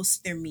 they'll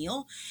post their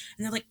meal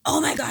and they're like,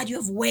 oh my God, you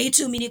have way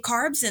too many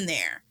carbs in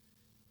there.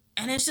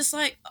 And it's just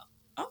like,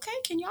 okay,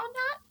 can y'all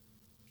not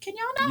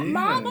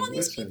mob on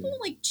these people?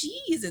 Like,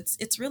 geez,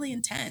 it's really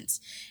intense.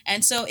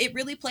 And so it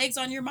really plagues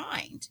on your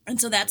mind. And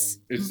so it's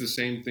the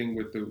same thing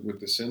with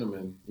the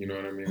cinnamon. You know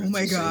what I mean? Oh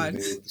my God.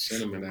 Same thing with the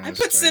cinnamon I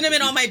put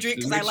cinnamon on my drink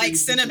because I like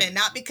cinnamon,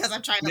 not because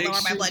I'm trying to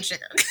lower my blood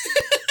sugar.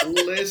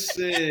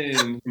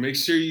 Listen, make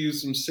sure you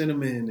use some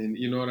cinnamon, and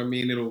you know what I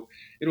mean?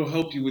 It'll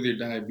help you with your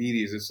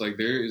diabetes. It's like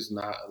there is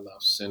not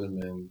enough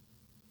cinnamon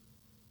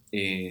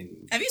in.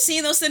 Have you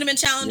seen those cinnamon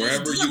challenges?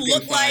 Wherever you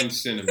can find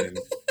cinnamon.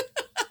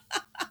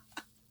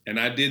 And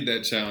I did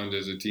that challenge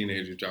as a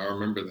teenager. I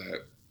remember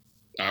that.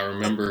 I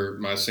remember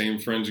my same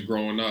friends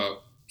growing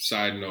up.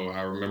 Side note,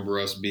 I remember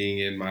us being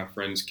in my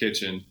friend's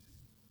kitchen,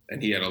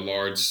 and he had a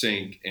large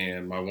sink,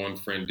 and my one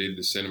friend did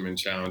the cinnamon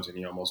challenge, and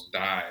he almost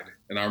died.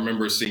 And I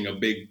remember seeing a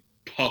big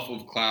puff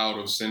of cloud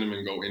of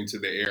cinnamon go into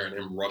the air and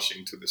him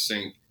rushing to the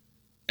sink,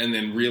 and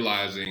then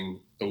realizing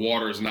the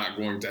water is not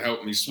going to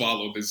help me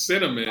swallow this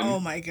cinnamon. Oh,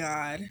 my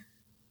God.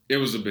 It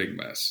was a big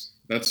mess.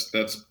 That's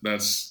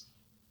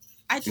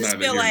I just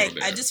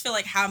feel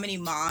like how many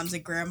moms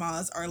and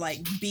grandmas are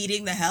like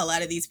beating the hell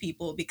out of these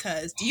people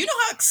because do you know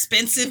how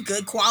expensive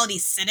good quality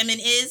cinnamon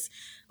is?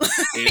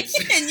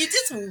 And you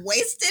just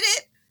wasted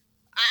it.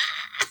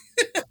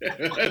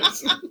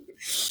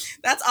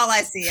 That's all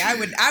I see. I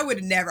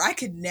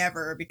could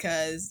never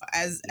because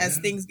as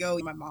things go,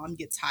 my mom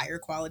gets higher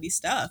quality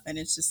stuff and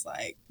it's just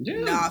like,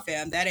 nah,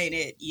 fam, that ain't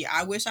it. Yeah,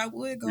 I wish I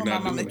would go to my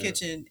mama's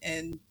kitchen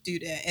and do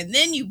that. And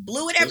then you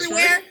blew it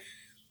everywhere. Right.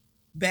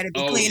 Better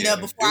be cleaned up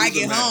before I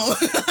get home.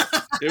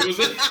 It was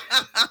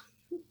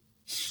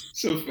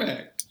it's a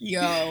fact.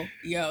 Yo,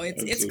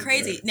 it's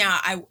crazy. Fact. Now,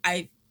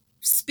 I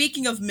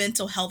speaking of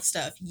mental health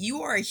stuff,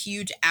 you are a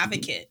huge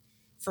advocate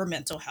for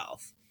mental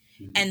health.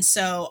 And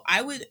so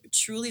I would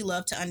truly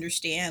love to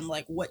understand,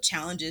 like, what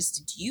challenges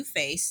did you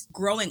face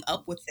growing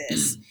up with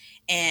this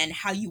and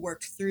how you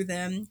worked through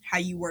them, how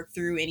you work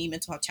through any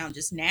mental health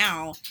challenges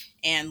now,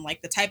 and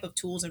like the type of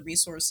tools and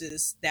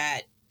resources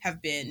that have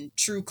been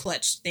true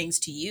clutch things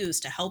to use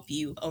to help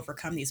you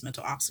overcome these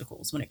mental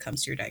obstacles when it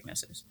comes to your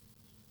diagnosis.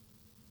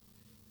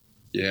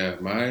 Yeah,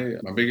 my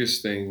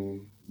biggest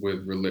thing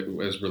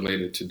as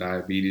related to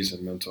diabetes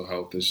and mental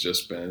health has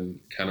just been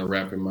kind of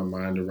wrapping my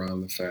mind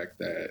around the fact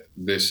that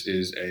this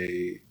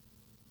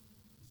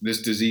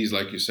disease,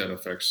 like you said,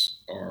 affects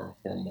our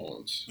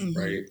hormones,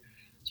 right?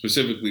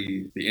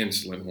 Specifically the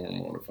insulin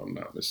hormone, if I'm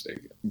not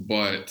mistaken.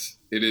 But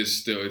it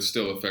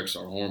still affects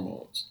our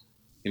hormones.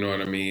 You know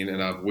what I mean?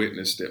 And I've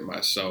witnessed it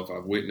myself.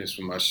 I've witnessed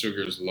when my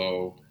sugar is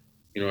low,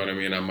 you know what I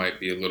mean? I might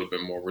be a little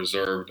bit more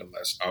reserved and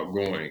less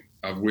outgoing.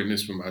 I've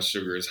witnessed when my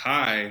sugar is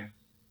high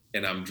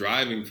and I'm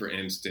driving, for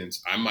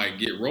instance, I might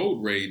get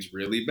road rage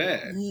really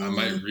bad. I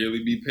might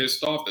really be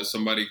pissed off that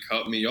somebody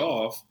cut me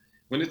off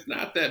when it's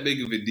not that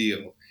big of a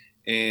deal.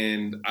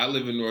 And I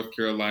live in North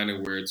Carolina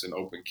where it's an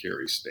open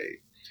carry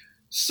state.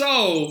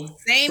 So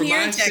same for here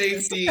my in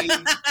Texas. safety,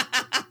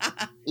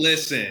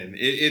 listen,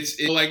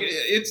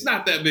 it's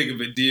not that big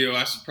of a deal.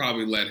 I should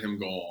probably let him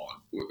go on.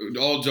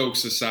 All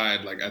jokes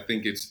aside, like, I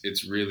think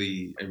it's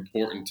really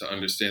important to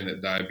understand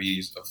that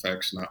diabetes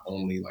affects not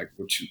only like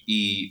what you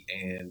eat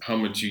and how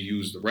much you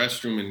use the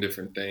restroom and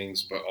different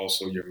things, but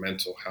also your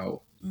mental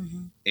health.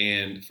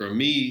 And for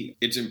me,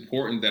 it's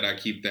important that I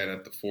keep that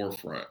at the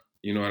forefront.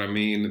 You know what I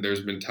mean?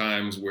 There's been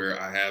times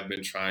where I have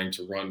been trying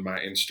to run my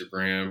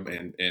Instagram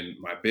and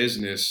my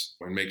business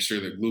and make sure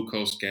that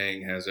Glucose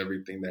Gang has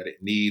everything that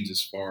it needs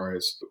as far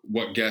as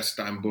what guests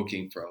I'm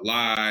booking for a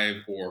live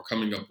or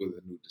coming up with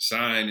a new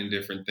design and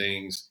different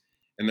things.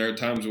 And there are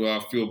times where I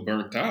feel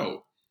burnt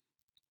out.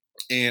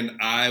 And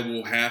I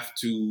will have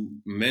to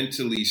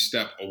mentally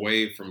step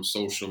away from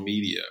social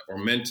media or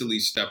mentally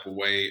step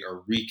away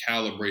or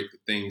recalibrate the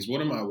things.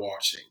 What am I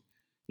watching?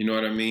 You know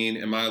what I mean?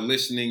 Am I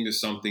listening to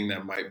something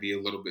that might be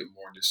a little bit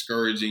more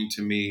discouraging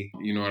to me?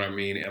 You know what I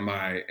mean?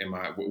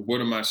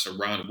 What am I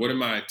surrounded? What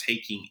am I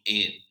taking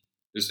in?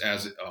 just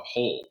as a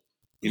whole.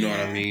 You know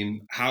what I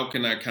mean? How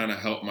can I kind of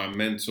help my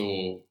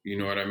mental, you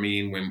know what I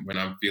mean, when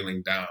I'm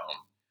feeling down?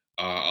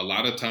 A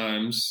lot of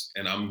times,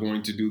 and I'm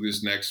going to do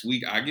this next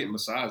week, I get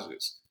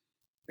massages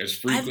as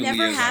frequently I've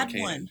never as I had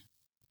can. one.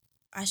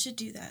 I should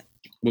do that.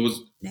 What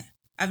was?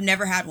 I've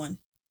never had one.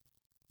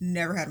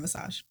 Never had a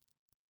massage.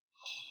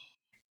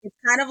 It's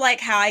kind of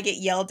like how I get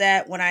yelled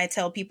at when I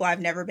tell people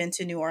I've never been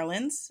to New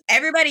Orleans.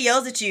 Everybody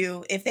yells at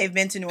you if they've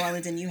been to New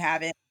Orleans and you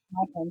haven't.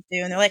 My friends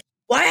do, and they're like,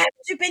 "Why haven't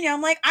you been here?"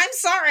 I'm like, "I'm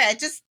sorry, I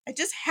just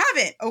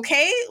haven't."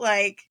 Okay,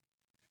 like,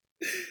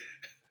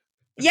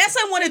 yes,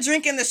 I want to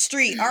drink in the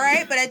street, all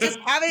right, but I just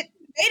haven't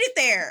made it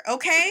there.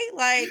 Okay,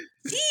 like,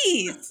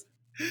 geez,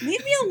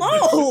 leave me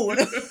alone.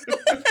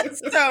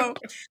 So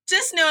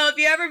just know, if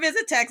you ever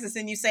visit Texas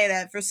and you say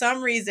that, for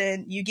some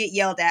reason you get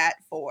yelled at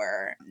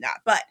for not.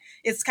 But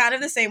it's kind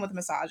of the same with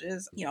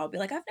massages. You know, I'll be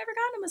like, I've never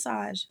gotten a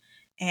massage.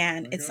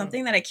 And it's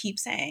something that I keep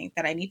saying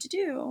that I need to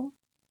do.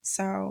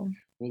 So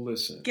well,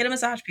 listen, get a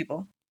massage,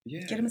 people.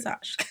 Yeah, get a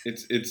massage.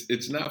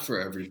 It's not for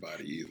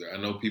everybody either. I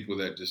know people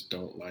that just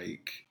don't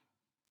like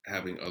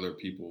having other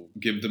people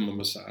give them a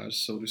massage,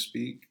 so to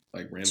speak,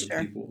 like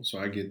random people. So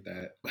I get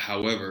that.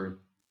 However,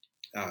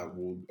 I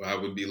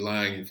would be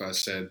lying if I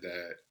said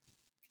that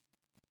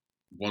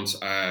once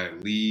I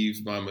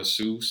leave my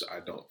masseuse, I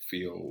don't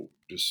feel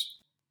just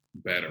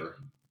better,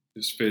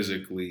 just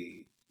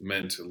physically,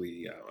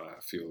 mentally.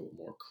 I feel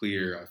more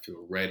clear. I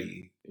feel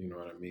ready. You know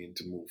what I mean,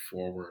 to move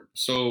forward.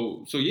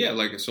 So yeah,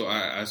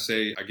 I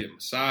say I get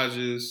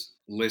massages.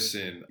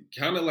 Listen,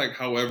 kind of like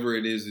however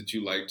it is that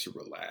you like to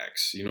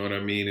relax. You know what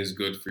I mean, is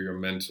good for your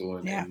mental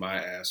and my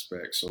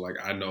aspect. So like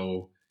I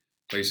know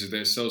places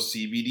that sell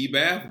CBD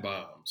bath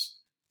bombs.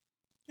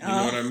 You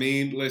know what I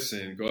mean?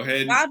 Listen, go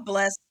ahead. God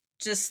bless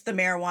just the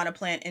marijuana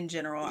plant in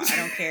general. I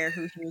don't care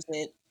who hears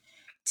it.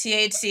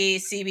 THC,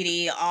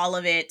 CBD, all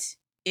of it.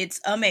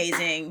 It's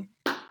amazing.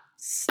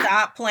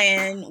 Stop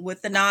playing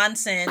with the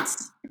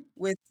nonsense,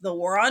 with the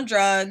war on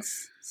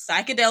drugs,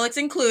 psychedelics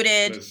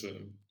included.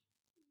 Listen,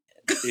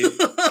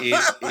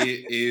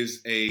 it is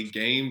a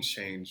game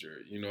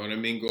changer. You know what I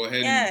mean? Go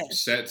ahead and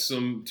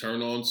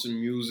turn on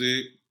some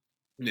music.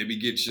 Maybe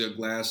get you a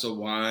glass of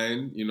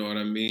wine, you know what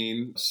I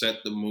mean?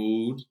 Set the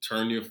mood,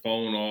 turn your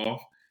phone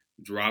off,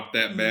 drop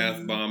that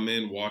bath bomb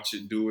in, watch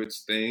it do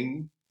its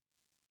thing.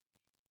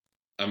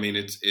 I mean,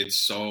 it's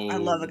so I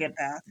love a good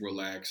bath.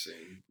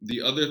 Relaxing.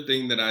 The other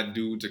thing that I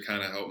do to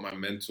kind of help my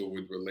mental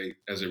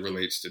as it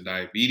relates to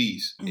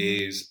diabetes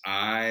is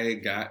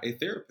I got a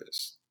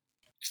therapist.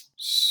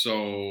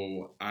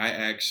 So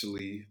I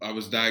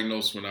was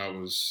diagnosed when I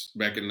was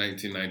back in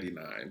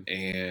 1999,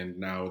 and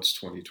now it's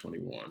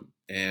 2021.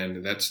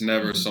 And that's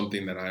never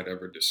something that I had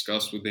ever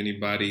discussed with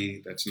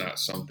anybody. That's not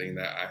something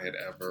that I had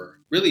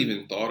ever really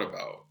even thought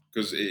about,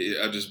 because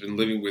I've just been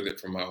living with it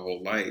for my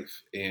whole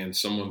life. And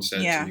someone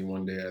said to me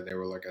one day, they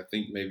were like, I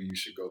think maybe you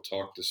should go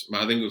talk to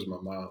I think it was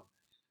my mom.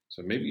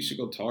 So maybe you should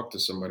go talk to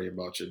somebody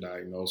about your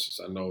diagnosis.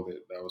 I know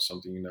that was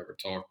something you never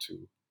talked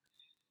to.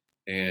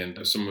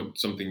 And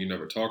something you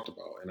never talked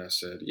about. And I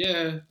said,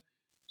 yeah.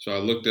 So I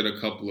looked at a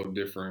couple of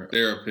different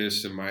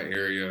therapists in my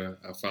area.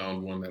 I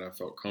found one that I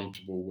felt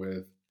comfortable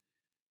with.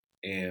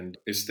 And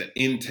it's the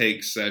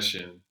intake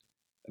session.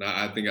 And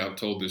I think I've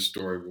told this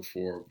story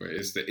before, but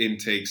it's the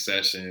intake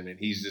session, and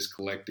he's just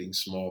collecting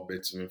small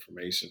bits of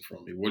information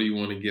from me. What do you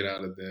want to get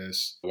out of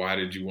this? Why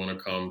did you want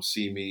to come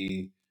see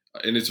me?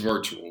 And it's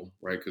virtual,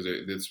 right? Because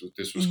this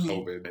was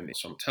COVID. And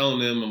so I'm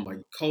telling him, I'm like,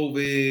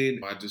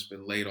 COVID, I've just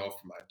been laid off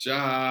from my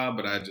job,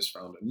 but I just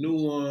found a new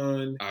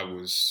one. I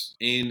was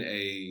in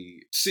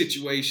a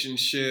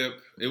situationship.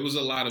 It was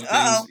a lot of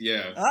things.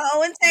 Yeah.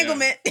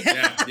 Entanglement.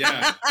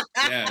 Yeah.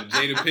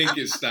 Jada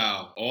Pinkett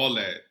style. All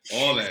that.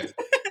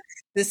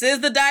 This is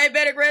the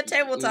diabetic red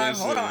table time.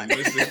 Hold on.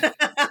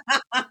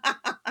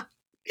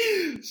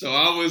 So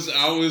there was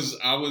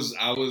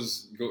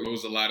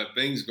a lot of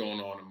things going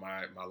on in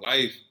my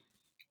life.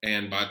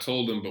 And I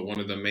told him, but one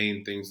of the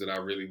main things that I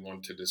really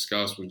wanted to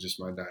discuss was just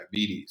my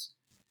diabetes.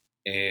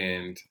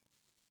 And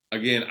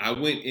again, I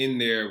went in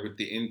there with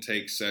the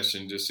intake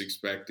session just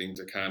expecting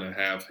to kind of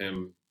have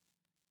him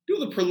do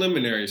the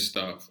preliminary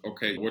stuff.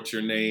 Okay, what's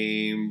your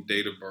name,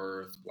 date of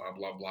birth, blah,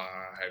 blah,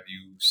 blah. Have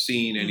you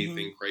seen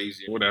anything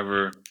crazy?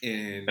 Whatever.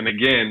 And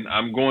again,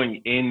 I'm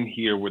going in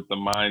here with the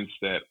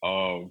mindset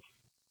of,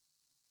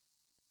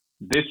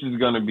 this is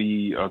going to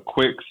be a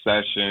quick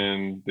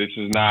session. This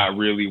is not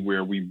really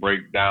where we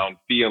break down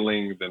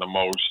feelings and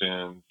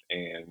emotions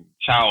and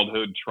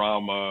childhood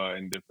trauma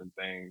and different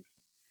things.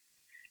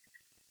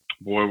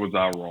 Boy, was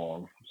I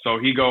wrong. So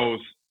he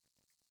goes,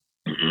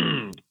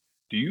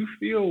 do you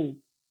feel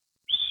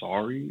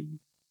sorry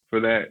for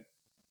that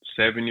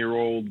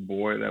 7-year-old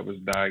boy that was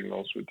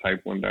diagnosed with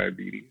type 1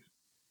 diabetes?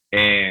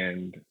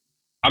 And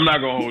I'm not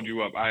going to hold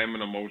you up. I am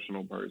an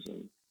emotional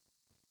person.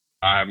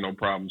 I have no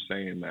problem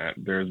saying that.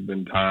 There's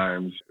been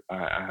times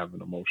I have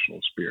an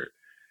emotional spirit.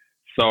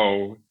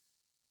 So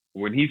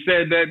when he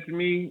said that to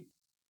me,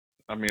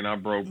 I mean, I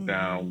broke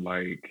down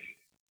like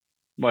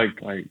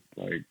a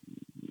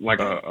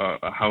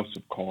house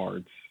of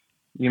cards.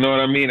 You know what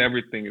I mean?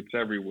 Everything, it's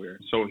everywhere.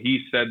 So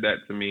he said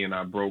that to me, and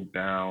I broke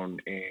down.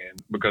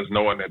 And because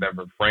no one had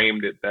ever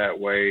framed it that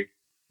way,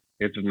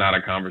 it's not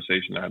a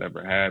conversation I'd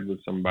ever had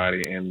with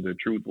somebody. And the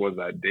truth was,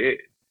 I did.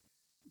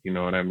 You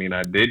know what I mean?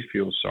 I did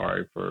feel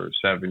sorry for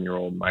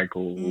 7-year-old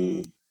Michael,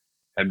 who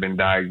had been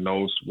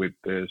diagnosed with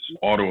this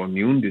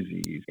autoimmune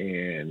disease,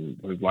 and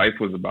his life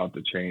was about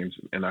to change.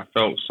 And I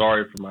felt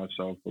sorry for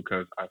myself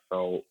because I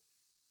felt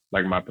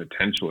like my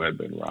potential had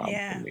been robbed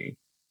from me.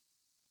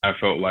 I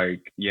felt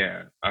like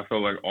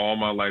all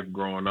my life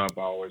growing up,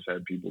 I always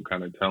had people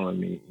kind of telling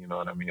me, you know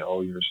what I mean? Oh,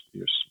 you're,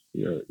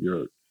 you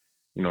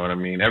know what I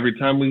mean? Every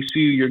time we see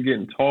you, you're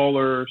getting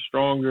taller,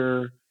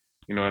 stronger.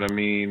 You know what I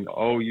mean?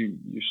 Oh, you're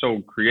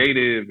so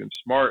creative and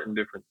smart and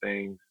different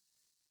things.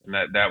 And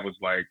that was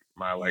like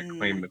my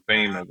claim to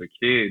fame as a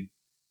kid.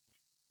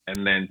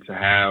 And then to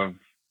have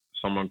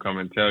someone come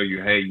and tell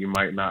you, hey, you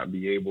might not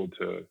be able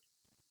to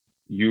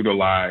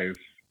utilize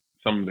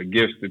some of the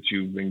gifts that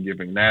you've been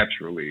given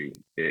naturally,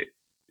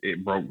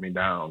 it broke me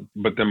down.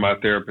 But then my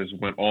therapist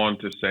went on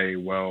to say,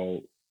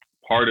 well,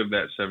 part of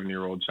that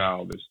 7-year-old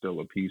child is still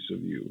a piece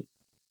of you.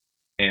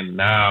 And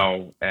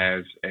now,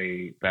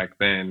 back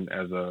then,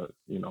 as a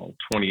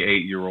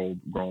 28-year-old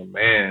grown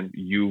man,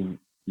 you've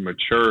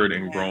matured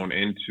and grown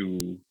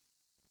into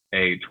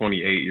a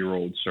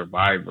 28-year-old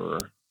survivor.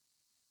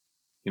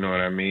 You know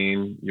what I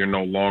mean? You're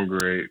no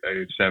longer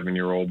a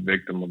 7-year-old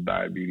victim of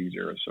diabetes.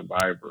 You're a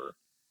survivor,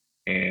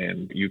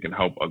 and you can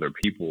help other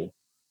people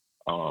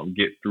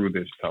get through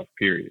this tough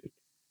period.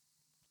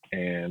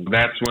 And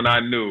that's when I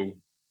knew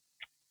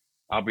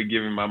I'll be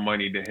giving my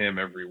money to him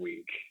every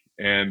week.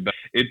 And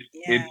it's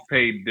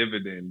paid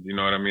dividends. You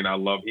know what I mean?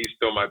 He's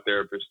still my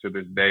therapist to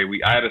this day.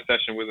 I had a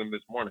session with him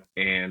this morning,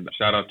 and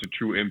shout out to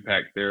True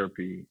Impact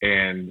Therapy.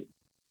 And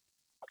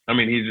I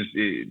mean,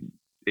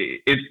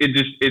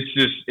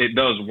 it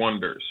does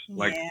wonders,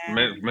 like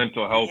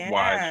mental health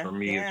wise for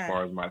me, as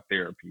far as my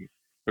therapy,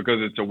 because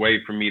it's a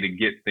way for me to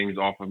get things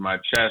off of my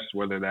chest,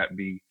 whether that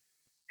be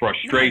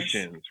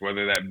frustrations,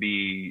 whether that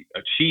be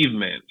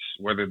achievements,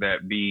 whether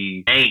that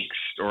be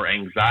angst or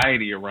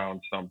anxiety around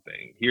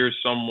something. Here's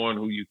someone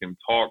who you can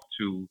talk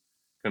to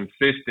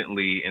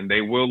consistently, and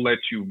they will let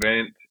you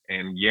vent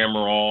and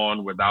yammer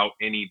on without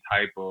any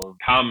type of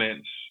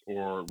comments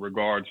or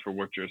regards for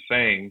what you're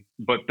saying.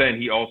 But then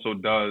he also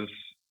does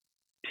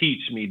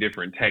teach me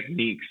different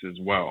techniques as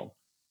well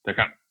to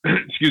kind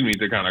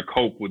of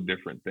cope with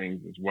different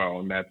things as well.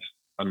 And that's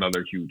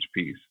another huge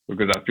piece,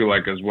 because I feel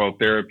like as well,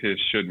 therapists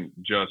shouldn't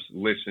just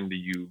listen to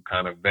you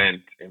kind of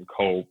vent and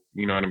cope.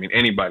 You know what I mean?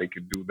 Anybody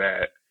could do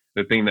that.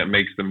 The thing that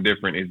makes them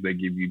different is they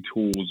give you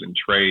tools and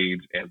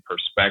trades and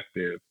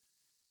perspective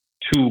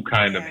to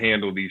kind of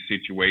handle these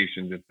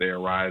situations if they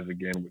arise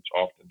again, which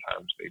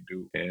oftentimes they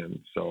do. And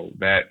so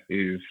that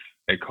is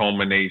a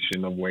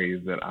culmination of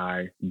ways that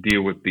I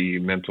deal with the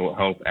mental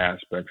health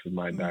aspects of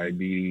my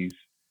diabetes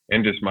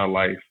and just my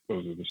life.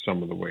 Those are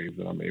some of the ways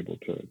that I'm able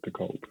to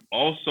cope.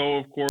 Also,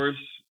 of course,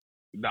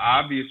 the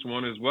obvious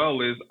one as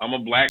well is I'm a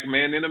Black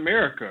man in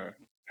America.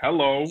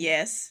 Hello.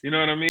 Yes. You know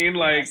what I mean?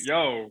 Like,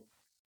 yo,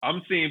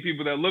 I'm seeing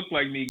people that look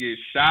like me get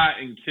shot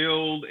and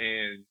killed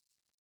and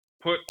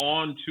put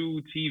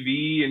onto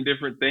TV and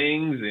different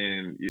things.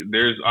 And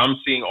I'm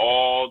seeing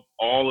all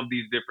of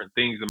these different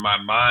things in my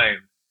mind.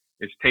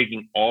 It's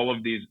taking all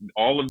of these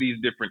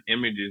different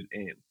images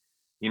in.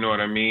 You know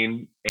what I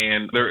mean?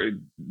 And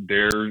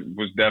there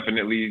was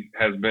definitely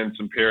has been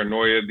some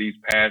paranoia these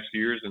past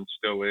years and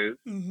still is.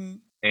 Mm-hmm.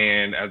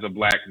 And as a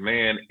Black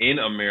man in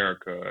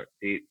America,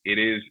 it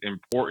is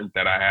important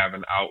that I have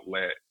an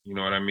outlet. You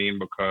know what I mean?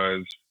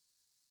 Because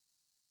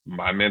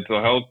my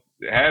mental health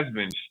has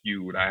been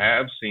skewed. I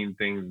have seen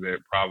things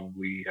that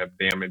probably have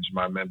damaged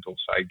my mental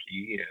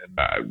psyche,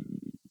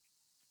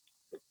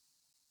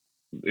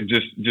 and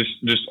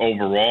just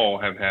overall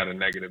have had a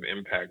negative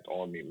impact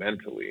on me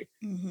mentally.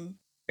 Mm-hmm.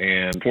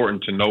 And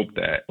important to note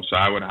that. So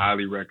I would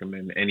highly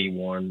recommend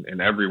anyone and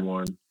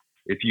everyone,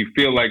 if you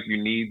feel like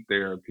you need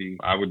therapy,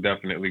 I would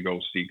definitely go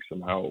seek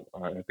some help.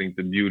 I think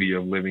the beauty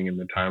of living in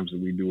the times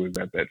that we do is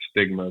that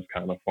stigma is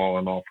kind of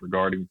fallen off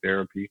regarding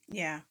therapy.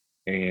 Yeah.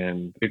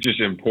 And it's just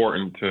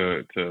important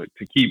to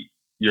keep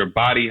your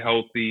body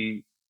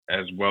healthy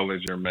as well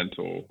as your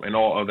mental and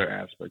all other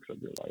aspects of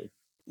your life.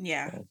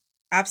 Yeah,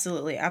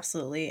 absolutely.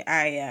 Absolutely.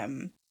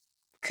 I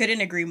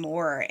couldn't agree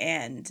more.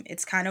 And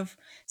it's kind of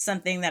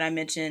something that I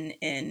mentioned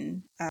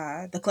in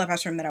the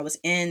clubhouse room that I was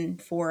in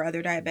for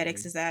other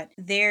diabetics, is that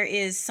there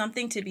is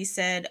something to be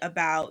said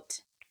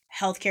about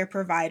healthcare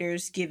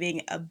providers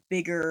giving a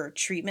bigger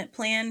treatment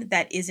plan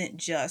that isn't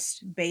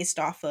just based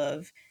off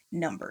of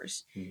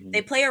numbers.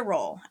 They play a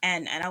role,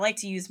 and I like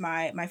to use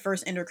my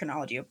first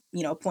endocrinology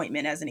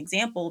appointment as an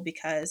example,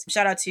 because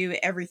shout out to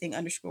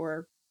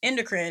everything_endocrine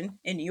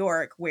in New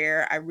York,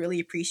 where I really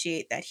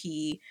appreciate that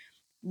he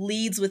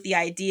leads with the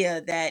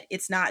idea that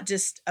it's not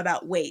just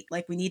about weight.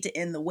 Like, we need to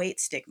end the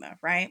weight stigma,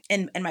 right?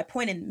 And my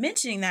point in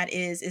mentioning that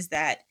is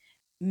that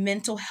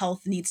mental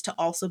health needs to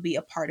also be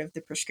a part of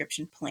the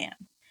prescription plan,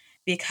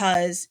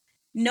 because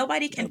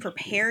nobody can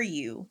Absolutely. prepare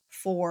you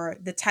for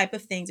the type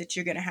of things that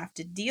you're going to have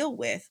to deal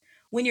with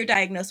when you're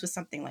diagnosed with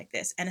something like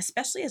this. And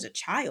especially as a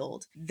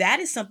child, that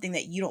is something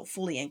that you don't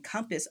fully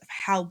encompass of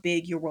how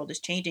big your world is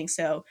changing.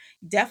 So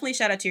definitely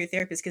shout out to your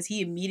therapist, because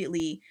he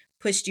immediately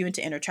pushed you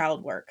into inner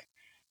child work.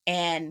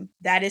 And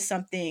that is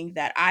something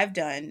that I've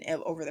done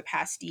over the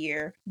past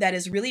year that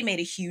has really made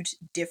a huge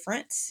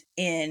difference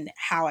in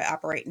how I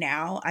operate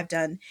now. I've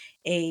done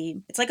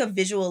it's like a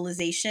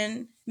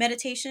visualization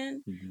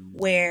meditation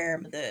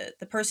where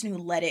the person who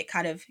led it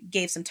kind of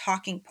gave some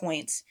talking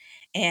points,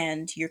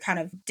 and you're kind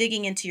of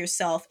digging into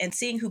yourself and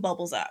seeing who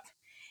bubbles up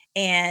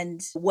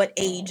and what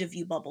age of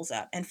you bubbles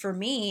up. And for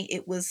me,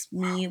 it was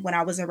me when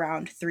I was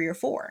around 3 or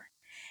 4.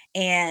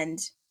 And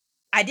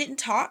I didn't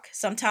talk.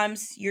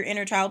 Sometimes your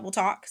inner child will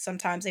talk,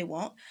 sometimes they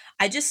won't.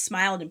 I just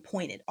smiled and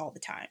pointed all the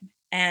time.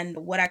 And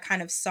what I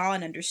kind of saw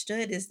and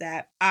understood is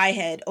that I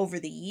had, over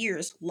the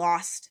years,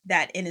 lost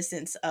that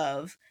innocence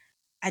of,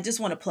 I just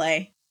want to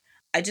play.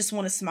 I just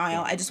want to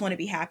smile. I just want to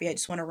be happy. I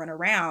just want to run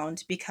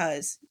around,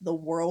 because the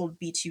world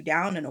beats you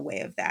down in a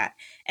way of that.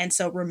 And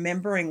so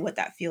remembering what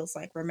that feels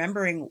like,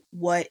 remembering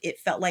what it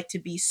felt like to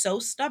be so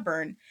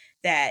stubborn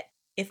that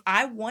if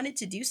I wanted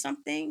to do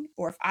something,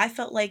 or if I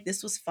felt like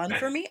this was fun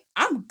for me,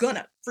 I'm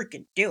gonna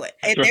freaking do it.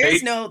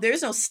 That's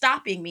There's no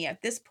stopping me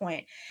at this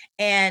point.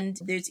 And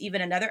there's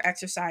even another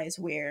exercise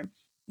where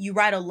you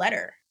write a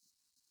letter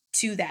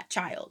to that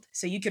child.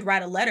 So you could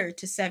write a letter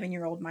to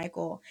 7-year-old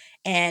Michael,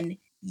 and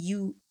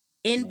you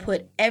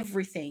input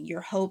everything,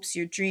 your hopes,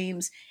 your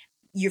dreams.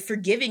 You're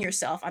forgiving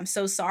yourself. I'm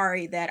so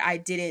sorry that I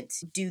didn't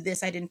do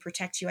this. I didn't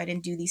protect you. I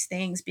didn't do these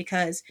things,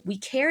 because we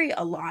carry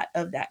a lot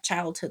of that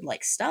childhood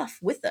like stuff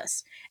with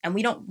us. And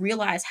we don't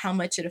realize how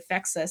much it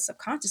affects us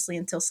subconsciously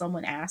until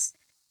someone asks,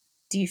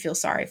 do you feel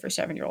sorry for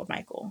 7-year-old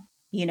Michael?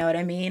 You know what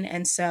I mean?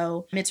 And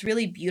so it's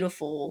really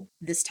beautiful,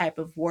 this type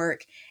of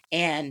work,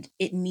 and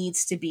it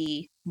needs to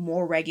be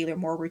more regular,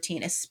 more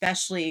routine,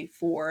 especially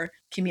for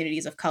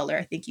communities of color.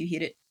 I think you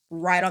hit it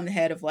right on the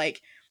head of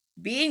like,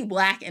 being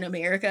Black in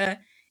America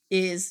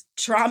is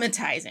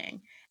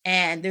traumatizing,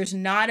 and there's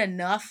not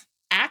enough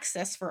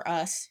access for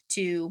us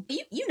to,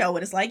 you know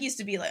what it's like. It used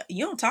to be like,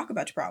 you don't talk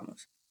about your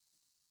problems.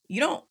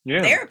 You don't.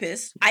 Yeah.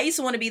 Therapist. I used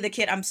to want to be the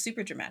kid. I'm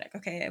super dramatic.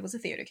 Okay. I was a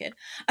theater kid.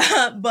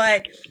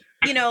 But,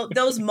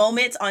 those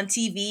moments on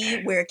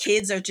TV where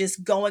kids are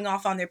just going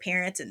off on their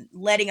parents and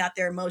letting out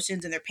their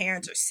emotions, and their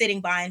parents are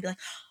sitting by and be like,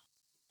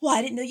 well,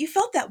 I didn't know you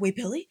felt that way,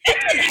 Billy.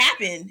 It didn't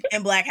happen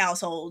in Black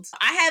households.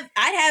 I'd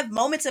have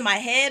moments in my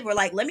head where,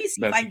 like, let me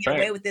see if I can get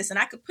away with this. And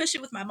I could push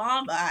it with my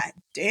mom, but I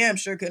damn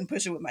sure couldn't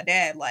push it with my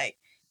dad. Like,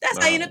 that's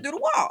how you end up through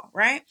the wall,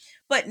 right?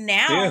 But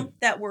now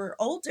that we're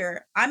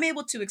older, I'm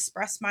able to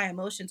express my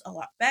emotions a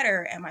lot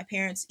better. And my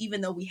parents,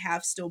 even though we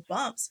have still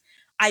bumps,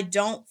 I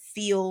don't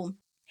feel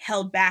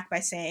held back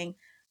by saying,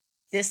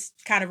 this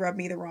kind of rubbed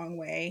me the wrong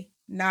way.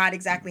 Not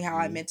exactly how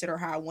I meant it or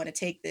how I want to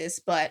take this,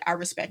 but I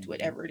respect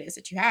whatever it is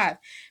that you have,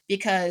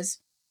 because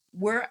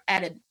we're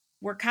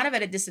kind of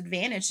at a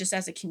disadvantage just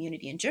as a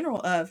community in general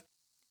of,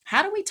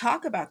 how do we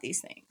talk about these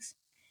things?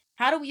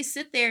 How do we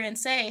sit there and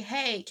say,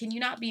 hey, can you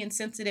not be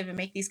insensitive and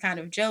make these kind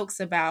of jokes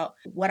about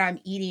what I'm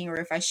eating, or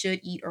if I should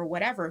eat, or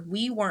whatever?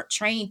 We weren't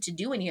trained to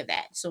do any of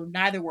that. So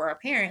neither were our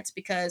parents,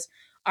 because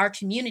our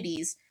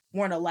communities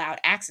weren't allowed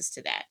access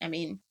to that. I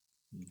mean,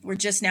 we're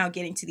just now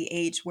getting to the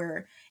age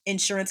where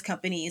insurance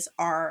companies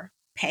are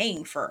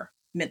paying for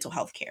mental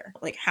health care.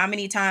 Like, how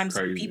many times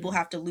people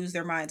have to lose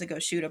their minds and go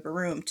shoot up a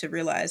room to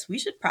realize we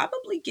should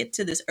probably get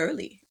to this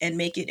early and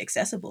make it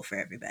accessible for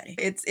everybody.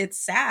 It's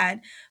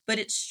sad, but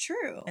it's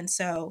true. And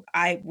so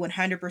I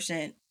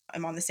 100%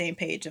 am on the same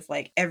page of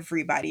like,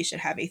 everybody should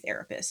have a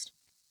therapist.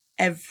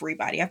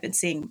 Everybody. I've been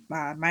seeing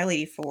my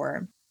lady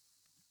for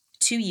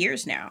 2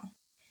 years now.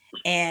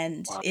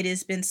 And it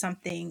has been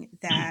something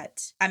that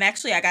I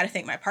got to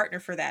thank my partner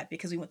for that,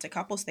 because we went to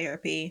couples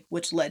therapy,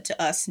 which led to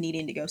us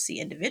needing to go see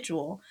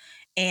individual.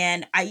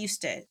 And I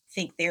used to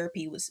think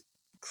therapy was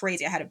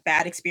crazy. I had a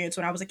bad experience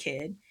when I was a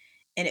kid,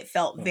 and it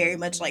felt very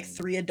much like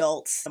 3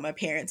 adults, my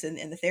parents and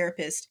the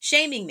therapist,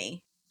 shaming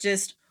me.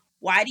 Just,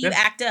 why do you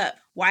act up?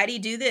 Why do you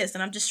do this?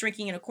 And I'm just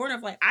shrinking in a corner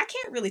of like, I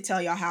can't really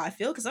tell y'all how I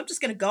feel, because I'm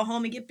just going to go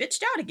home and get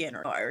bitched out again.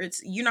 Or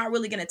you're not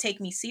really going to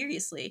take me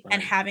seriously. Right.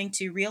 And having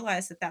to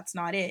realize that that's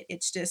not it.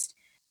 It's just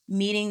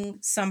meeting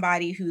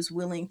somebody who's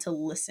willing to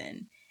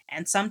listen.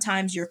 And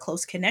sometimes your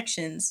close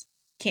connections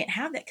can't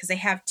have that, because they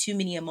have too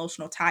many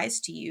emotional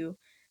ties to you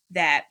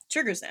that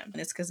triggers them.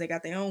 And it's because they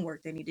got their own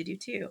work they need to do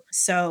too.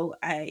 So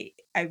I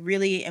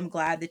really am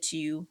glad that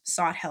you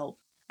sought help.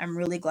 I'm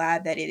really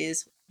glad that it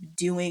is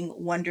doing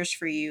wonders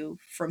for you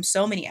from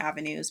so many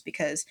avenues,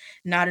 because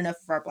not enough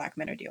of our Black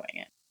men are doing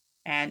it.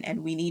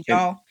 And we need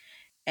y'all,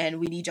 and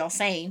we need y'all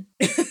sane.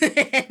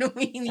 And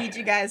we need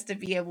you guys to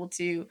be able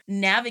to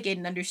navigate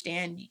and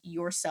understand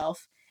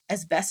yourself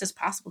as best as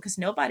possible, because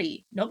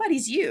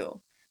nobody's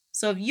you.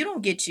 So if you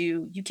don't get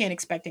you, you can't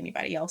expect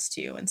anybody else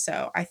to. And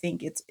so I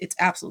think it's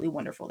absolutely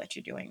wonderful that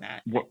you're doing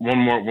that. One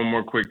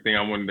more quick thing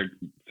I wanted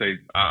to say.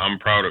 I'm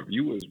proud of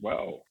you as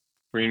well.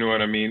 You know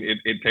what I mean?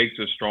 It takes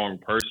a strong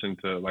person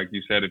to, like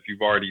you said, if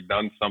you've already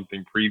done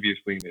something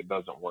previously and it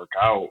doesn't work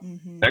out,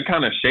 that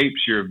kind of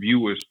shapes your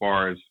view as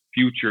far as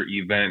future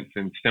events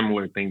and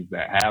similar things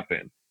that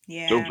happen.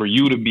 So Yeah. for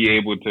you to be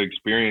able to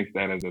experience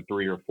that as a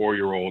 3 or 4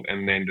 year old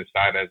and then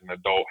decide as an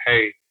adult,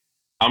 hey,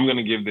 I'm going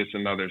to give this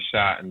another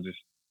shot and just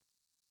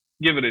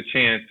give it a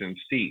chance and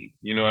see,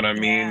 you know what I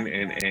Yeah.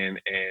 mean?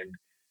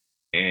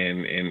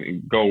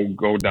 And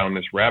go down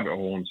this rabbit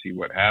hole and see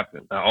what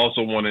happens. I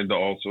also wanted to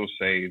also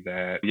say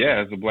that,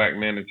 yeah, as a black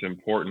man, it's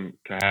important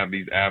to have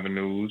these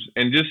avenues.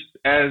 And just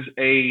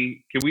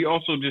can we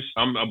also just,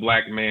 I'm a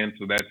black man,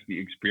 so that's the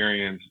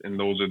experience. And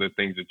those are the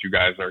things that you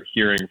guys are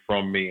hearing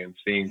from me and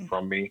seeing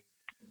from me.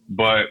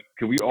 But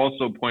can we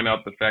also point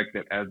out the fact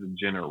that as a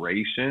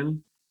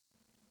generation,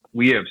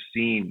 we have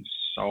seen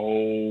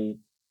so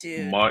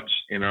much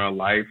in our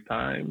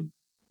lifetime.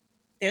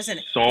 There's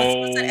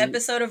what's an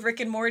episode of Rick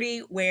and Morty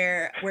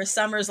where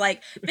Summer's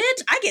like,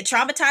 bitch, I get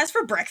traumatized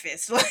for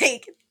breakfast.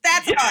 Like,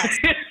 that's us.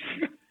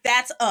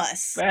 That's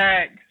us.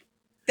 Facts.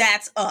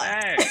 That's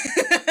us.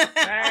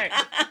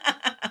 Facts.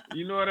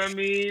 You know what I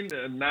mean?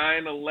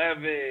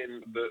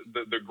 9/11,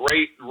 the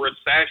Great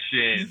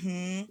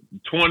Recession,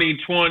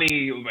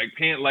 2020,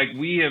 like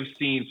we have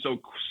seen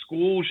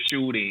school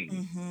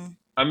shootings.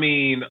 I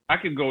mean, I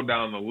could go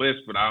down the list,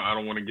 but I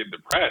don't want to get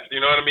depressed. You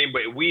know what I mean?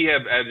 But we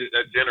have, as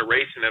a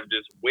generation, have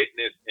just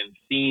witnessed and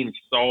seen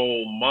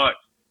so much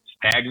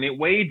stagnant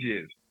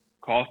wages,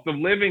 cost of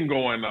living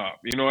going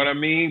up. You know what I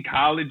mean?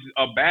 College,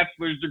 a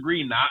bachelor's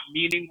degree not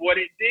meaning what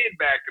it did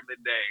back in the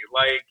day.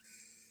 Like,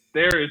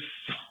 there is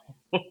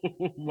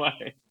so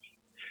much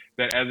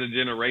that as a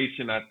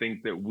generation, I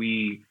think that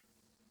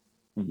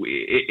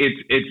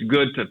it's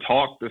good to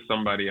talk to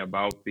somebody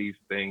about these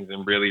things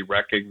and really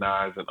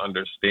recognize and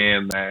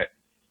understand that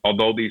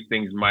although these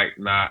things might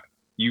not,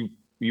 you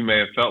may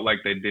have felt like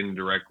they didn't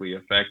directly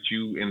affect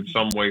you in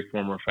some way,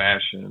 form, or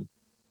fashion.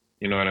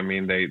 You know what I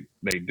mean? They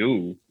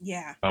do.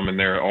 Yeah. And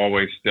they're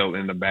always still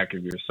in the back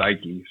of your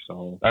psyche.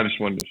 So I just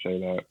wanted to say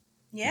that.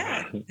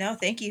 Yeah. No,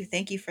 thank you.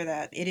 Thank you for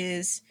that. It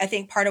is, I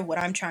think part of what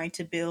I'm trying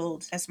to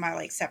build as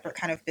my separate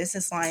kind of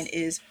business line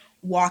is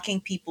walking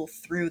people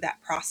through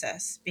that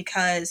process,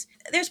 because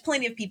there's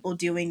plenty of people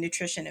doing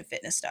nutrition and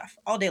fitness stuff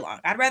all day long.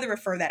 I'd rather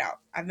refer that out.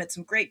 I've met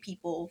some great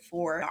people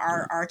for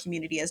our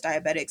community as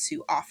diabetics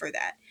who offer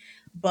that.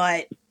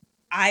 But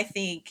I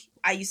think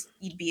I used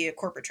to be a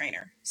corporate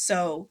trainer.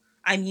 So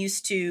I'm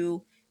used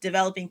to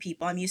developing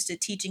people. I'm used to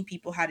teaching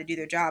people how to do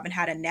their job and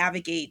how to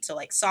navigate to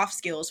soft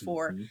skills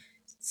for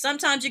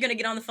sometimes you're going to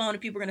get on the phone and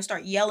people are going to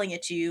start yelling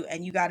at you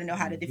and you got to know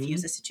how to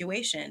diffuse the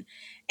situation.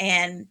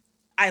 And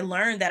I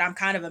learned that I'm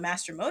kind of a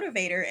master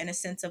motivator in a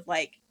sense of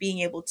being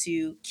able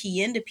to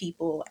key into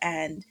people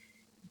and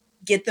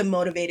get them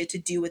motivated to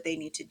do what they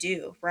need to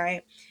do.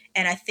 Right.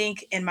 And I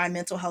think in my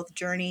mental health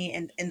journey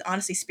and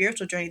honestly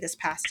spiritual journey this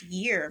past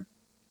year,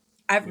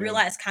 I've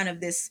realized kind of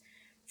this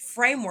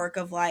framework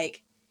of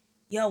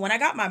yo, when I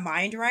got my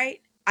mind right,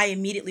 I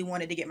immediately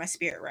wanted to get my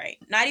spirit right.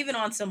 Not even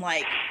on some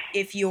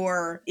if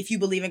you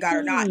believe in God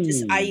or not.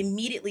 Just I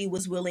immediately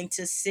was willing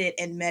to sit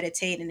and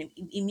meditate and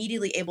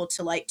immediately able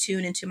to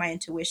tune into my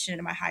intuition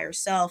and my higher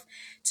self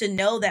to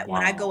know that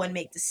when I go and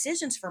make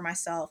decisions for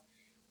myself,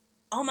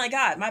 oh my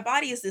God, my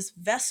body is this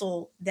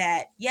vessel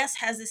that yes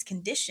has this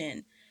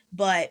condition,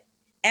 but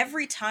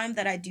every time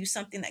that I do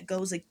something that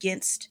goes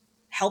against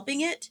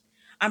helping it,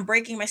 I'm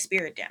breaking my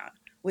spirit down,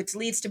 which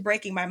leads to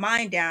breaking my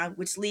mind down,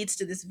 which leads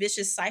to this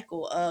vicious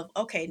cycle of,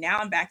 okay, now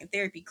I'm back in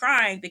therapy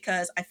crying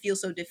because I feel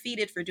so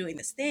defeated for doing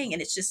this thing.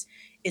 And it's just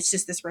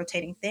this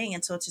rotating thing.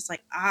 And so it's just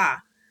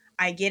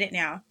I get it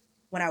now.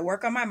 When I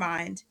work on my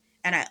mind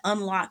and I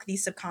unlock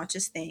these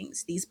subconscious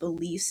things, these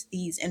beliefs,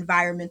 these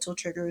environmental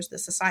triggers, the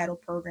societal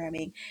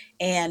programming,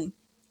 and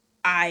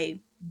I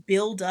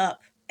build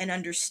up and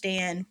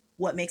understand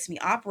what makes me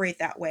operate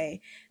that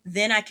way,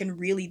 then I can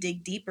really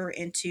dig deeper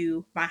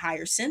into my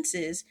higher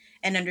senses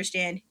and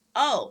understand,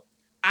 oh,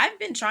 I've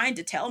been trying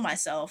to tell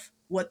myself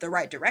what the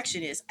right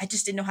direction is. I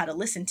just didn't know how to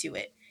listen to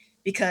it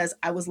because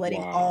I was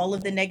letting all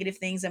of the negative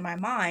things in my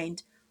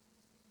mind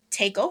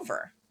take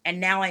over. And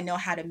now I know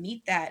how to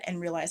meet that and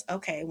realize,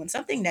 okay, when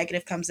something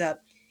negative comes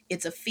up,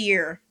 it's a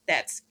fear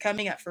that's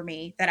coming up for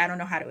me that I don't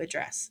know how to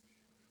address,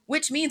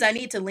 which means I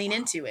need to lean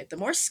into it. The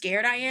more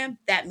scared I am,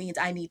 that means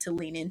I need to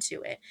lean into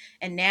it.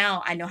 And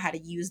now I know how to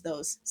use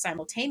those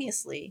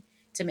simultaneously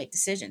to make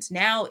decisions.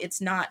 Now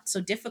it's not so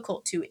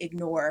difficult to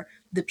ignore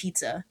the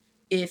pizza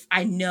if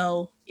I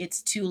know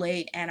it's too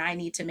late and I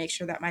need to make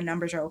sure that my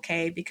numbers are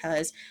okay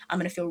because I'm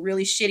going to feel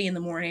really shitty in the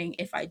morning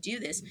if I do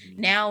this.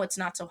 Now it's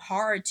not so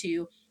hard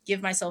to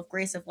give myself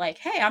grace of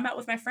hey, I'm out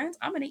with my friends.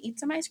 I'm going to eat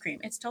some ice cream.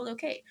 It's totally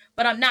okay.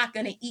 But I'm not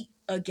going to eat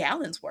a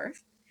gallon's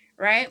worth.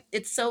 Right?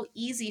 It's so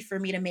easy for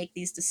me to make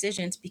these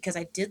decisions because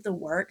I did the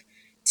work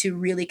to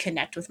really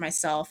connect with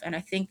myself. And I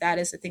think that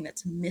is the thing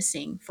that's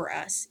missing for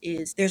us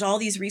is there's all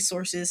these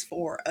resources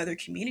for other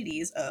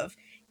communities of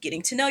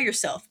getting to know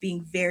yourself,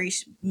 being very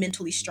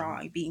mentally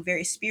strong, being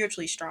very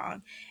spiritually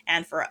strong.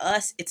 And for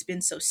us, it's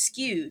been so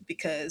skewed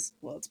because,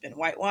 well, it's been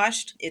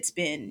whitewashed. It's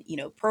been,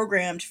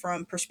 programmed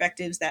from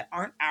perspectives that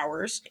aren't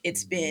ours.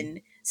 It's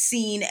been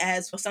seen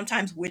as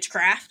sometimes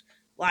witchcraft.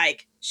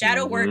 Like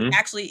shadow work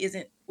actually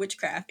isn't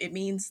witchcraft. It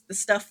means the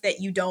stuff that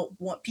you don't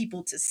want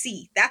people to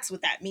see. That's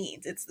what that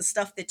means. It's the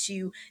stuff that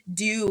you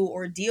do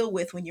or deal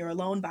with when you're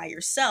alone by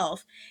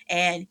yourself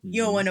and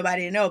you don't want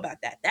nobody to know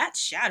about that. That's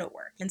shadow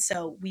work. And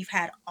so we've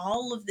had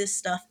all of this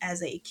stuff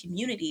as a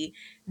community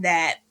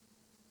that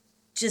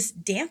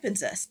just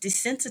dampens us,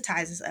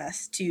 desensitizes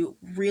us to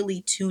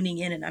really tuning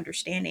in and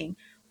understanding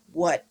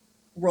what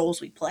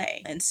roles we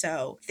play. And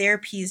so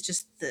therapy is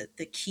just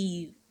the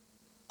key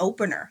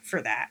opener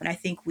for that. And I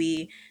think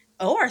we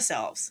owe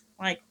ourselves,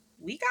 like,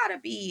 we got to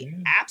be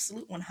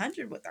absolute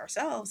 100 with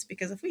ourselves,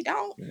 because if we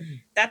don't,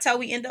 that's how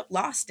we end up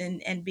lost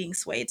and being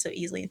swayed so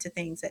easily into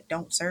things that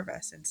don't serve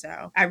us. And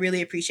so I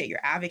really appreciate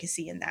your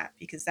advocacy in that,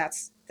 because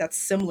that's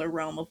similar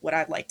realm of what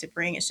I'd like to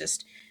bring. It's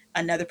just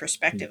another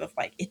perspective of,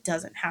 like, it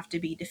doesn't have to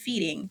be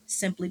defeating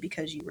simply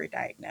because you were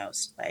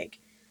diagnosed. Like,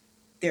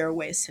 there are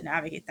ways to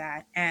navigate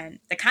that. And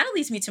that kind of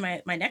leads me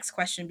to my next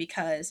question,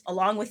 because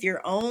along with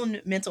your own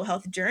mental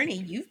health journey,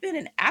 you've been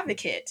an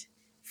advocate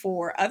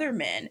for other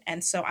men.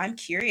 And so I'm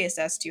curious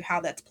as to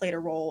how that's played a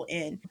role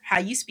in how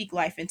you speak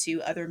life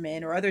into other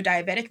men or other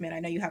diabetic men. I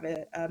know you have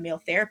a male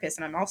therapist,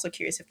 and I'm also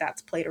curious if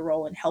that's played a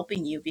role in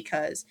helping you,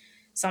 because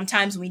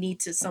sometimes we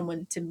need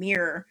someone to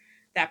mirror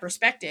that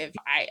perspective.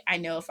 I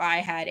know if I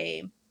had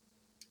a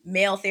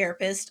male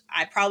therapist,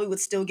 I probably would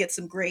still get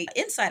some great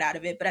insight out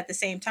of it. But at the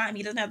same time,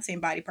 he doesn't have the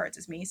same body parts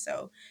as me.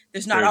 So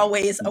there's not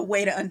always a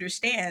way to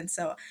understand.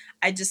 So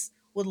I just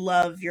would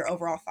love your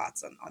overall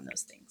thoughts on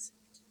those things.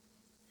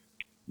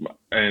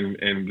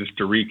 And just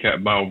to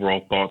recap my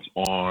overall thoughts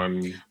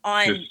on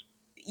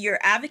your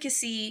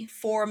advocacy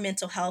for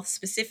mental health,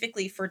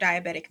 specifically for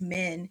diabetic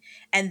men,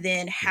 and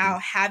then how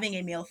having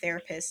a male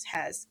therapist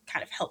has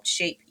kind of helped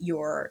shape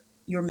your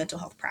mental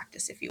health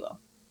practice, if you will.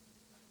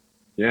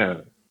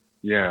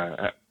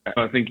 Yeah,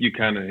 I think you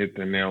kind of hit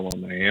the nail on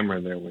the hammer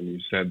there when you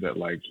said that,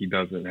 like, he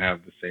doesn't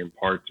have the same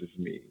parts as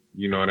me.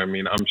 You know what I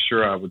mean? I'm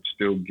sure I would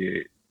still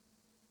get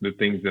the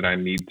things that I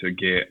need to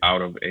get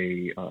out of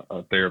a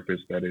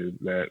therapist that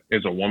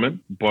is a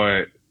woman.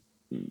 But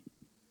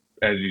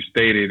as you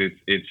stated,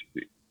 it's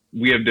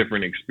we have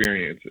different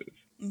experiences.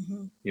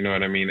 You know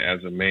what I mean?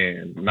 As a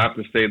man, not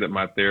to say that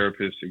my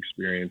therapist's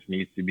experience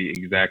needs to be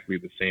exactly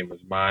the same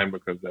as mine,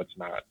 because that's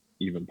not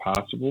even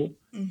possible.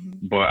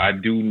 But I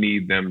do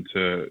need them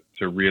to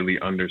really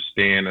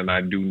understand, and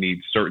I do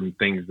need certain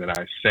things that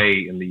I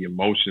say and the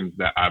emotions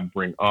that I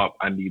bring up,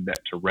 I need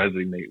that to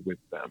resonate with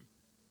them.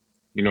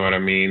 You know what I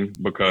mean?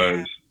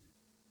 Because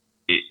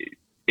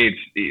it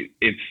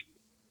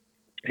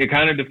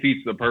kind of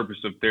defeats the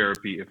purpose of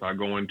therapy if I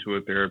go into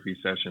a therapy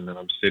session and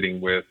I'm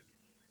sitting with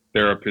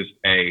therapist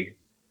A,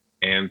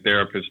 and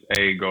therapist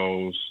A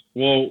goes,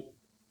 well,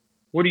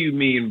 what do you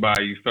mean by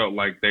you felt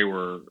like they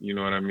were, you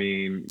know what I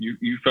mean?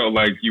 You felt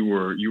like you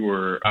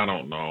were, I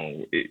don't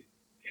know.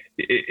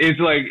 It's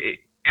like,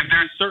 if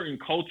there's certain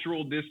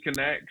cultural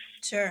disconnects,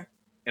 sure,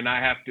 and I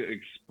have to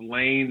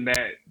explain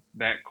that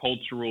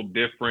cultural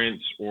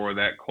difference or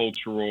the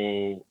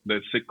cultural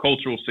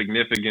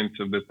significance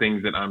of the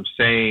things that I'm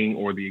saying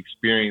or the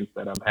experience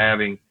that I'm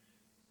having,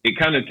 it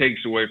kind of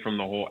takes away from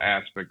the whole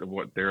aspect of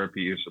what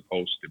therapy is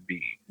supposed to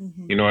be.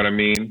 You know what I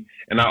mean?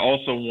 And I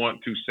also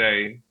want to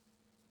say,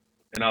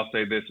 and I'll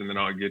say this and then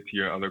I'll get to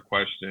your other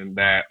question,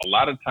 that a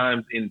lot of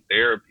times in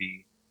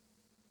therapy,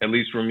 at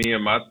least for me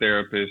and my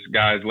therapist,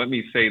 guys, let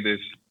me say this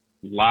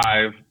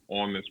live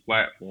on this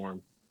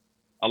platform.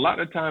 A lot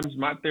of times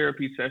my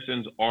therapy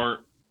sessions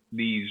aren't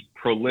these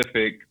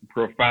prolific,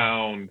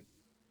 profound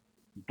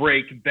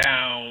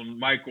breakdown.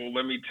 Michael,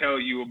 let me tell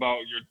you about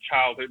your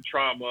childhood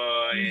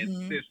trauma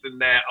and this and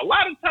that. A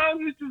lot of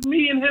times it's just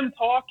me and him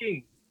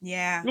talking.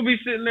 Yeah. We'll be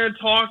sitting there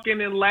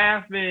talking and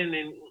laughing,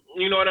 and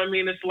you know what I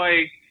mean? It's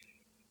like,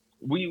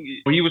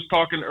 he was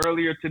talking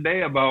earlier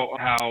today about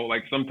how,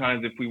 like,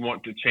 sometimes if we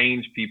want to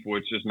change people,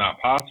 it's just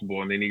not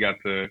possible. And then he got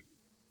to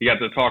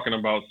talking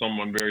about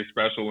someone very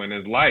special in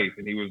his life,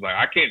 and he was like,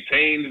 I can't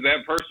change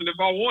that person if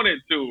I wanted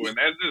to, and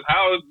that's just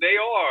how they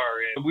are.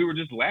 And we were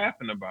just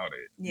laughing about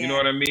it. You know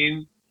what I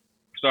mean?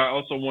 So I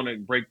also want to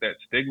break that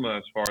stigma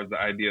as far as the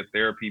idea of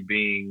therapy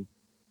being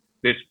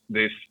this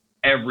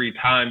every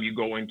time you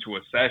go into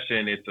a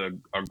session, it's a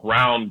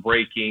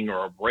groundbreaking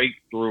or a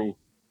breakthrough.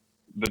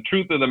 The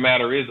truth of the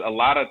matter is, a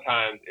lot of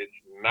times it's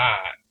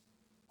not,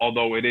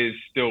 although it is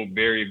still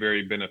very,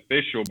 very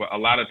beneficial. But a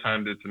lot of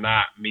times it's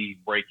not me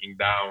breaking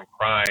down,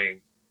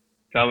 crying,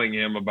 telling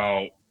him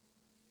about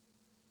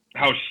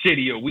how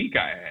shitty a week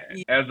I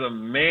had. As a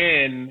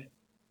man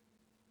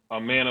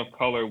of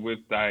color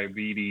with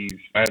diabetes,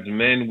 as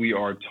men, we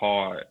are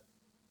taught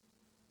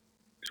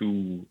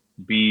to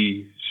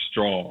be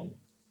strong,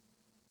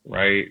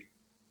 right?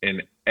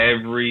 In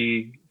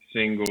every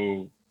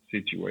single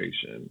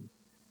situation.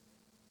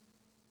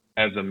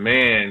 As a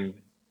man,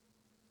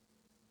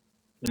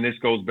 and this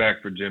goes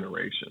back for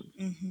generations,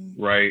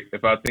 Mm-hmm. right?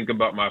 If I think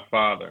about my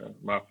father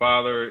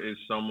is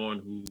someone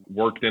who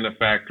worked in a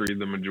factory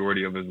the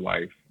majority of his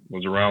life,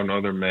 was around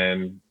other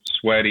men,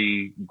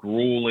 sweaty,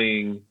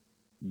 grueling,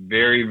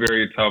 very,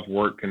 very tough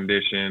work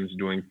conditions,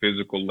 doing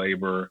physical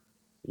labor,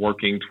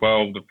 working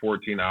 12 to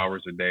 14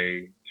 hours a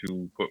day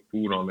to put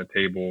food on the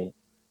table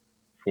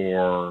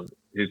for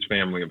his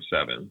family of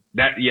 7.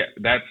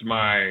 That's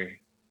my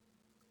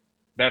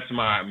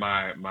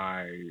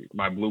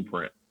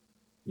blueprint.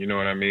 You know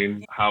what I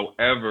mean?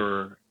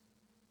 However,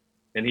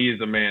 and he is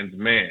a man's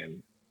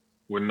man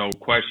with no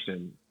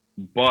question,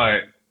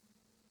 but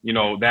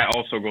that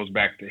also goes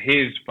back to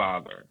his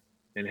father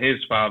and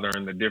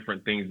the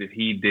different things that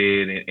he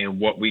did and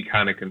what we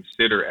kind of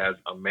consider as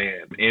a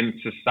man. In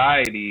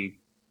society,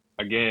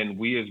 again,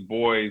 we as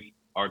boys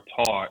are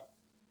taught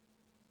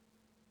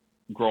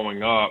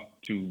growing up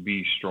to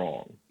be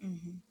strong.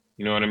 Mm-hmm.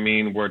 You know what I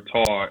mean? We're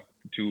taught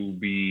to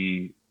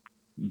be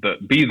the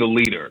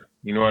leader.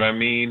 You know what I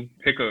mean?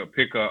 Pick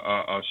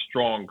a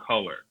strong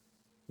color.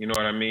 You know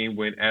what I mean?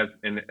 When as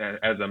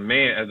a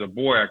man, as a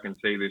boy, I can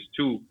say this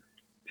too.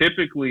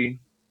 Typically,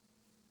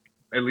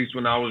 at least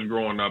when I was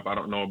growing up, I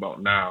don't know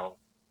about now,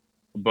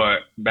 but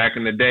back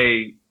in the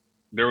day,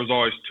 there was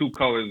always 2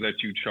 colors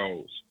that you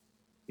chose.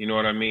 You know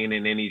what I mean?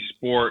 In any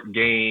sport,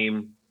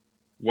 game,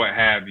 what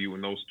have you,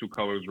 and those 2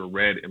 colors were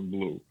red and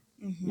blue.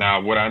 Mm-hmm. Now,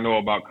 what I know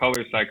about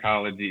color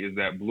psychology is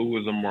that blue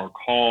is a more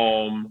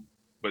calm,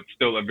 but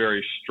still a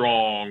very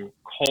strong,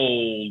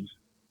 cold,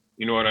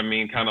 you know what I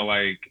mean? Kind of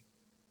like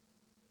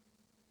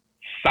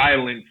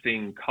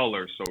silencing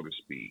color, so to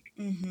speak.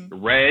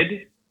 Mm-hmm.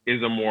 Red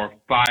is a more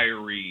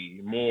fiery,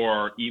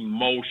 more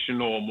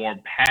emotional, more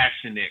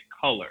passionate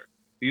color.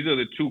 These are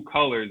the 2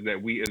 colors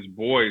that we as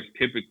boys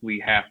typically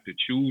have to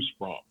choose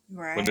from,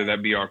 Right. whether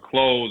that be our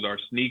clothes, our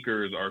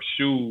sneakers, our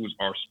shoes,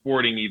 our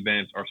sporting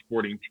events, our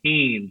sporting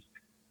teams,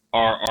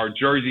 our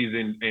jerseys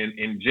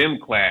in gym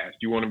class. Do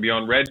you want to be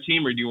on red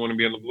team or do you want to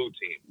be on the blue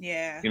team?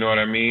 Yeah. You know what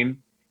I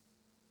mean?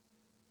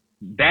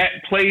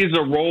 That plays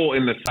a role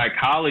in the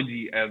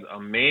psychology as a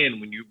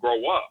man when you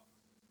grow up.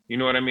 You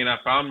know what I mean? I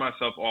found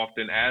myself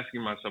often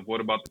asking myself,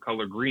 what about the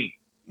color green?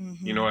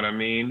 Mm-hmm. You know what I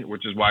mean?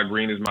 Which is why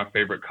green is my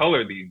favorite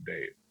color these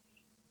days.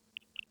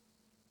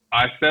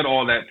 I said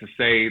all that to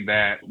say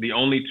that the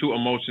only 2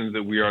 emotions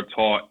that we are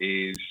taught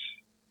is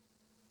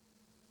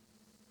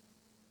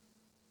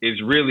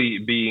really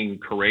being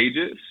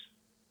courageous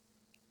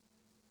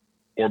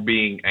or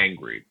being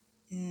angry.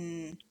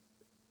 Mm.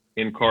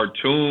 In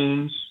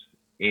cartoons,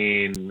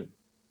 in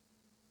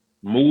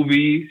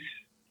movies,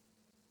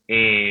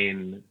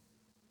 in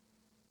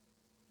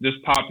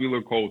just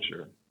popular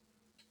culture,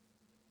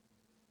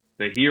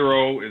 the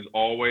hero is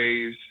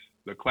always,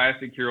 the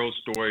classic hero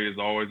story is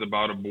always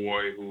about a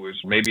boy who is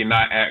maybe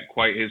not at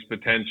quite his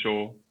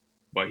potential,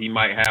 but he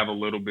might have a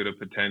little bit of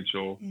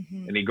potential.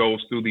 Mm-hmm. And he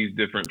goes through these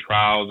different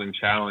trials and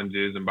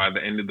challenges. And by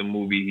the end of the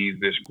movie, he's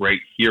this great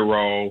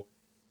hero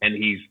and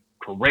he's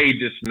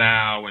courageous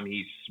now and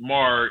he's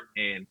smart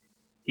and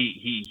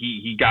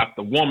he got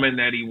the woman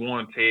that he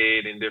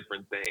wanted and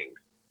different things.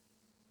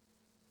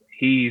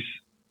 He's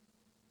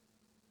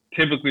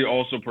typically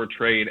also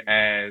portrayed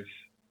as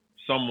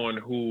someone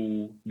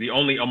who the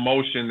only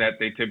emotion that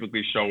they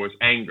typically show is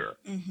anger.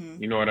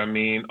 Mm-hmm. You know what I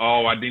mean?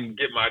 Oh, I didn't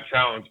get my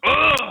challenge.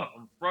 Ugh,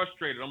 I'm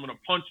frustrated. I'm gonna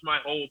punch my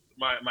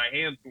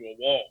hand through a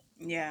wall.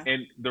 Yeah.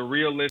 And the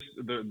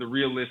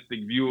realistic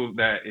view of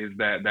that is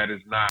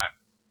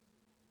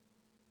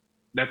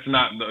that's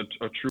not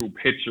a true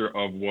picture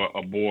of what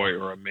a boy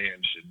or a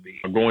man should be.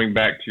 Going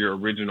back to your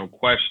original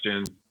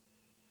question,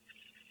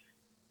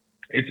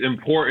 it's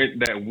important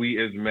that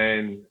we as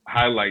men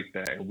highlight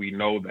that and we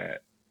know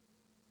that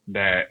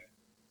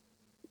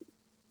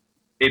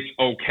it's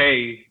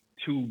okay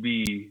to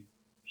be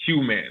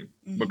human.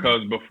 Mm-hmm.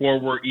 Because before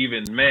we're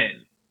even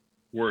men,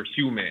 we're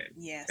human.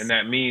 Yes. And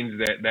that means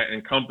that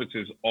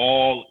encompasses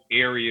all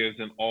areas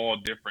and all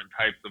different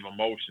types of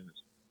emotions: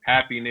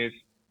 happiness,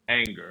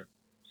 anger,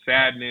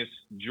 sadness,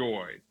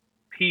 joy,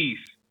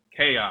 peace,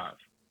 chaos.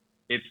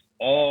 It's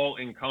all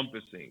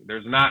encompassing.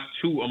 There's not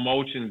 2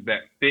 emotions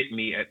that fit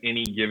me at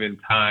any given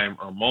time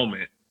or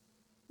moment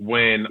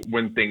when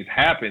things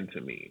happen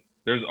to me.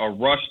 There's a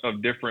rush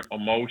of different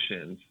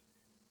emotions,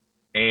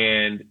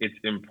 and it's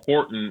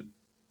important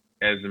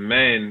as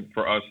men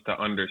for us to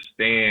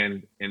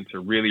understand and to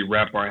really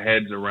wrap our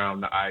heads around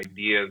the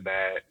idea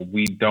that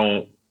we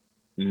don't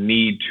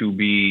need to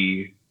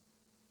be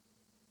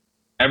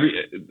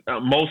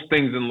most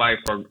things in life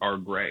are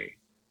gray.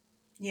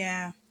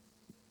 Yeah.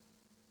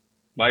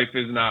 Life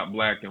is not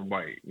black and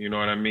white. You know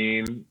what I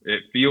mean?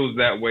 It feels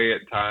that way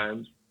at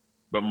times,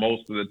 but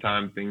most of the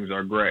time things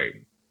are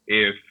gray.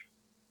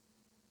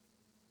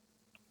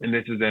 And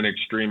this is an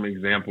extreme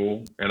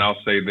example, and I'll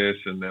say this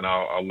and then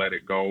I'll let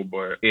it go,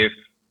 but if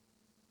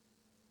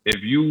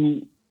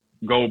you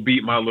go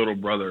beat my little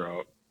brother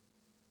up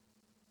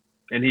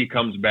and he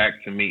comes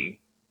back to me,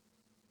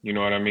 you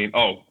know what I mean?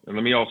 Oh, and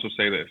let me also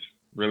say this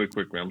really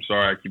quickly. I'm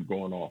sorry I keep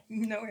going off.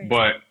 No worries.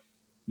 But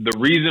the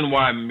reason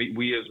why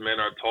we as men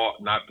are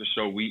taught not to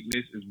show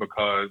weakness is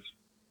because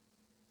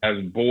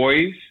as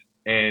boys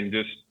and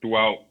just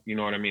throughout, you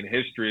know what I mean,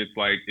 history, it's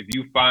like if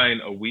you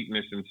find a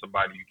weakness in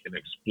somebody, you can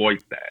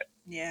exploit that.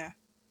 Yeah.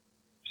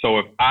 So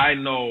if I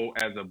know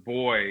as a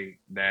boy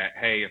that,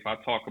 hey, if I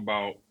talk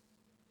about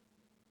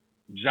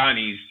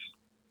Johnny's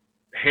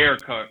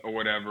haircut or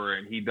whatever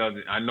and he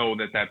doesn't, I know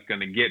that that's going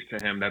to get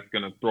to him, that's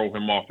going to throw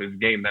him off his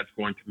game, that's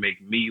going to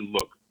make me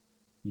look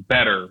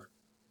better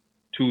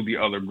to the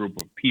other group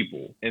of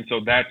people. And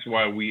so that's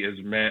why we as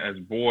men, as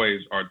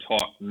boys, are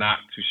taught not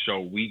to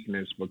show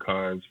weakness,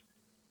 because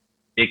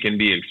it can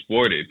be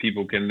exploited.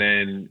 People can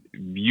then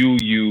view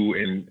you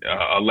and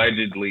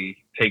allegedly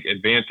take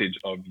advantage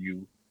of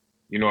you,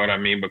 you know what I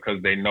mean, because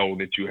they know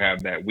that you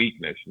have that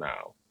weakness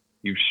now.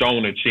 You've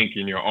shown a chink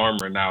in your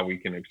armor, now we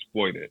can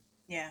exploit it.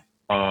 Yeah.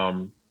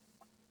 So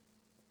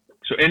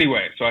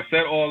anyway, so I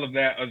said all of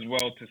that as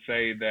well to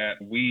say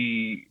that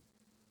we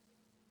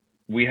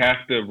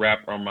have to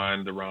wrap our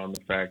mind around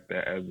the fact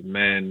that as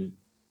men,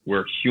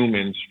 we're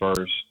humans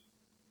first,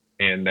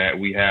 and that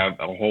we have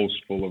a host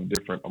full of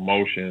different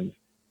emotions,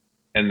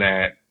 and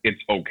that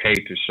it's okay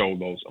to show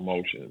those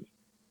emotions.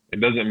 It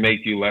doesn't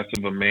make you less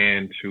of a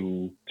man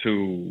to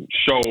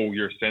show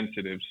your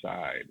sensitive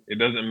side. It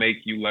doesn't make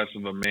you less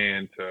of a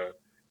man to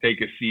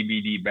take a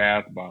CBD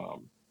bath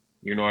bomb.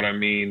 You know what I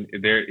mean?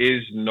 There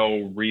is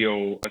no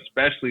real,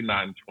 especially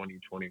not in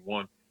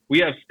 2021. We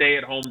have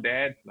stay-at-home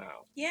dads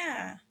now.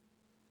 Yeah.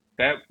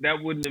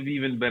 That wouldn't have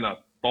even been a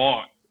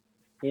thought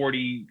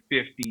 40,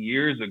 50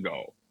 years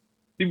ago.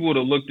 People would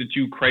have looked at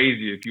you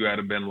crazy if you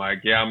had been like,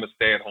 yeah, I'm a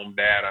stay-at-home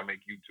dad, I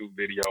make YouTube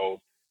videos.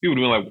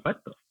 People would have been like,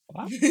 what the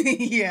fuck?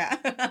 Yeah.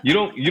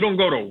 You don't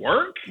go to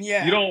work?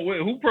 Yeah.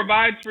 Who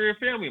provides for your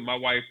family? My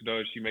wife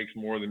does. She makes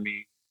more than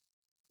me.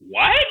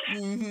 What?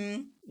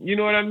 Mm-hmm. You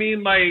know what I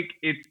mean? Like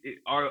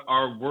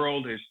our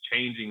world is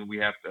changing, and we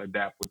have to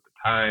adapt with the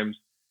times.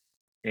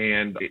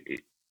 And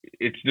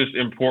it's just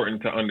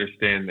important to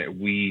understand that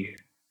we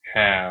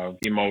have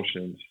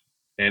emotions,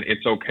 and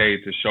it's okay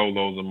to show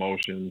those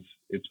emotions.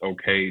 It's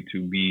okay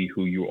to be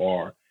who you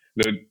are.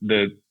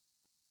 The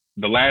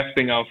last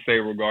thing I'll say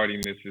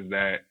regarding this is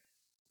that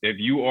if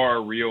you are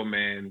a real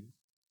man,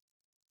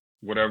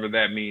 whatever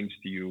that means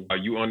to you,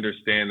 you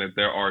understand that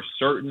there are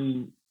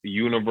certain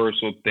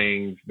universal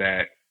things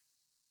that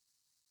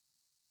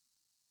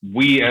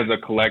we as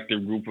a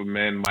collective group of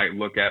men might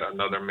look at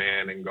another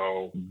man and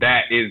go,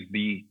 that is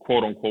the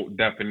quote unquote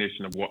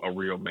definition of what a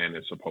real man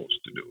is supposed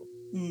to do.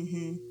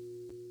 Mm-hmm.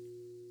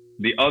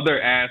 The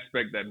other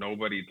aspect that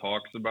nobody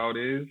talks about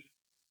is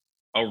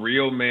a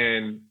real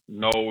man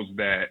knows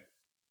that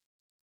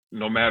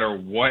no matter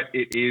what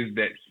it is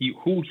that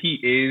who he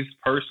is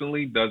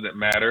personally doesn't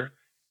matter,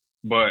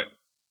 but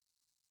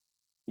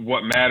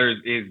what matters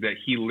is that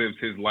he lives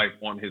his life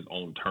on his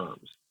own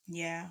terms.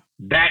 Yeah.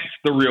 That's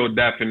the real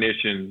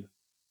definition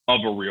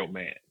of a real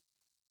man.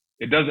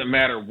 It doesn't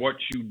matter what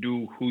you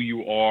do, who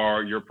you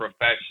are, your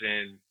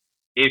profession.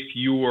 If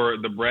you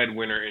are the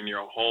breadwinner in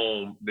your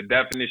home, the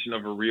definition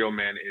of a real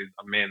man is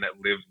a man that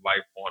lives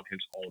life on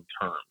his own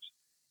terms.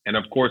 And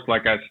of course,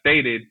 like I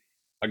stated,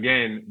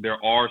 again,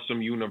 there are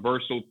some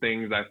universal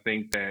things I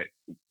think that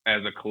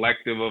as a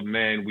collective of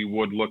men, we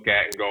would look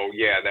at and go,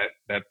 yeah,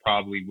 that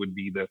probably would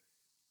be the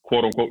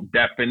quote unquote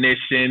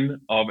definition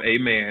of a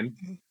man.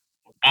 Mm-hmm.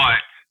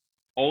 But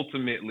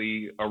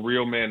ultimately, a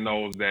real man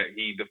knows that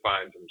he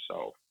defines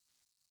himself.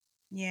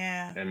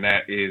 Yeah. And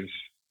that is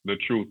the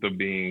truth of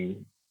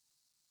being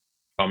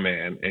a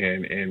man.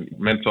 And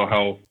mental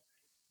health,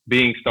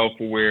 being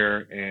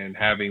self-aware and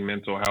having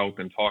mental health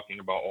and talking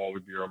about all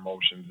of your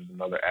emotions is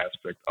another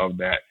aspect of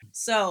that.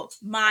 So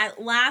my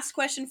last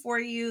question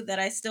for you that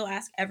I still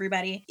ask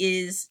everybody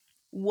is,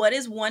 what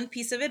is one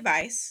piece of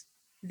advice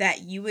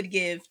that you would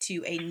give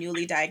to a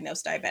newly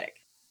diagnosed diabetic?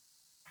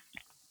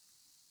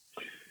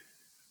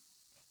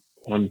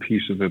 One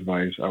piece of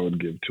advice I would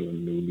give to a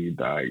newly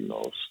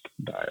diagnosed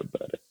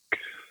diabetic.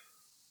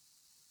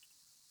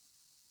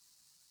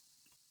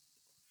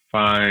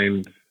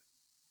 Find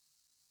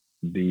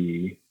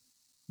the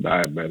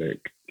diabetic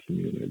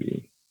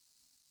community.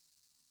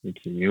 The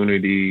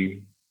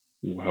community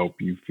will help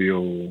you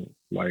feel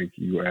like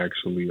you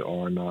actually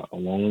are not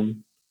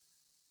alone.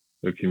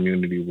 The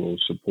community will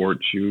support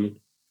you,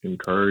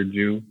 encourage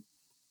you.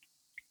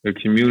 The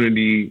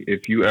community,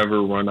 if you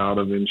ever run out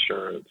of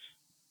insurance.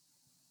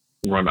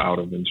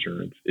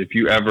 If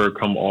you ever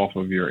come off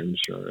of your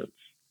insurance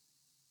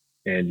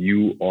and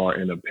you are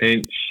in a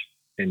pinch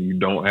and you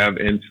don't have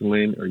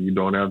insulin or you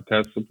don't have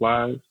test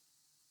supplies,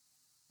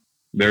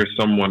 there's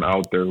someone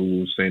out there who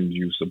will send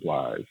you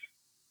supplies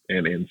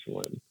and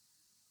insulin.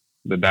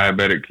 The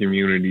diabetic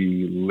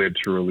community,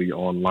 literally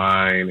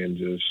online and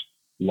just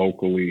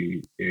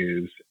locally,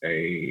 is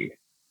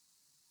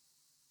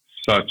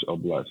such a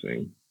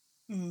blessing.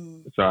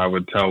 So I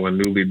would tell a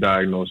newly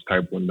diagnosed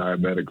type 1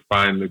 diabetic,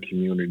 find the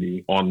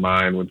community.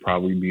 Online would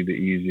probably be the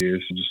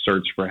easiest. Just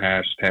search for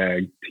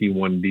hashtag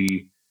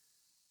T1D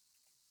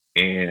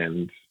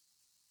and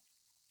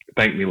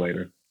thank me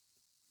later.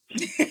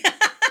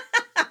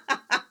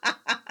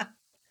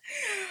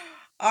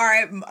 All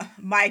right,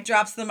 Mike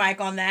drops the mic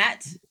on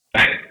that.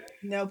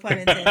 No pun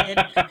intended.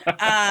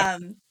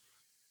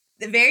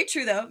 Very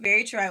true, though.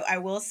 Very true. I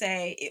will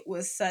say it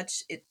was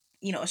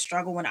a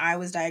struggle when I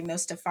was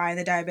diagnosed to find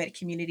the diabetic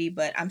community,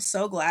 but I'm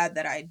so glad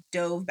that I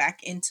dove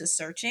back into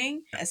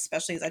searching,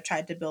 especially as I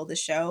tried to build the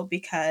show,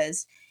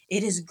 because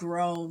it has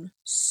grown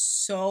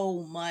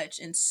so much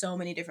in so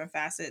many different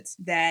facets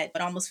that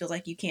it almost feels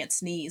like you can't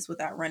sneeze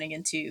without running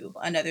into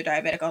another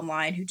diabetic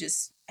online who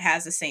just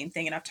has the same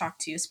thing. And I've talked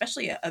to,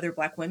 especially other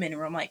Black women,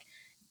 where I'm like,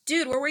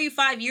 dude, where were you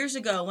 5 years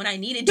ago when I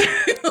needed you?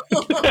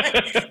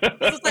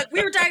 It's like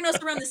we were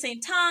diagnosed around the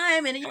same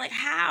time, and you're like,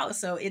 how?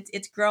 So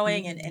it's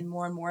growing, and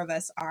more of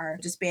us are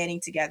just banding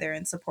together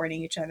and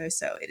supporting each other.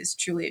 So it is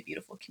truly a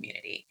beautiful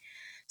community.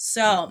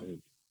 So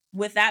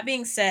with that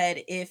being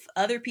said, if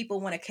other people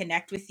want to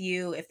connect with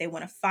you, if they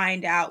want to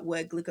find out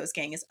what Glucose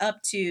Gang is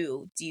up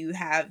to, do you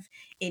have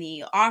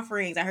any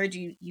offerings? I heard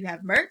you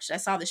have merch. I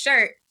saw the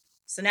shirt.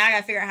 So now I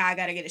gotta figure out how I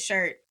gotta get a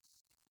shirt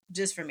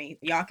just for me.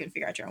 Y'all can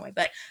figure out your own way.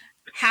 But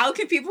how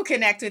can people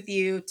connect with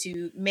you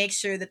to make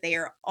sure that they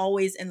are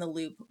always in the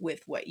loop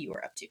with what you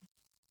are up to?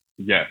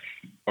 Yes.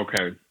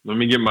 Okay. Let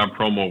me get my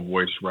promo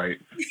voice right.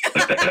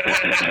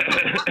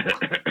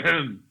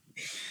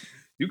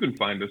 You can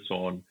find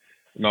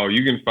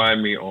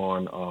me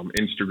on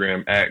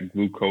Instagram at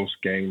Glucose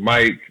Gang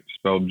Mike,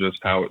 spelled just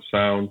how it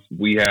sounds.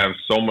 We have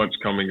so much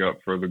coming up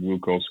for the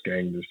Glucose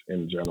Gang just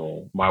in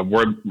general. My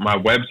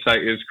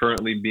website is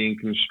currently being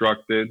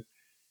constructed.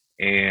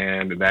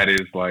 And that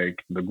is like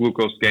the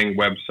Glucose Gang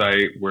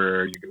website,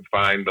 where you can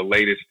find the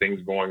latest things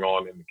going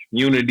on in the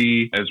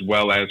community, as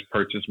well as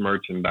purchase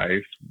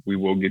merchandise. We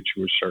will get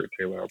you a shirt,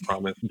 Taylor, I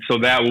promise. So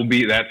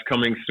that's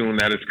coming soon.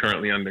 That is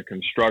currently under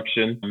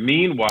construction.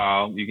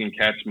 Meanwhile, you can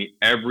catch me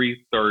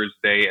every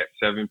Thursday at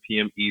 7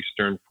 p.m.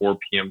 Eastern, 4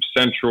 p.m.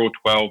 Central,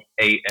 12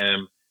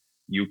 a.m.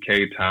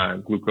 UK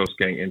time, Glucose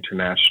Gang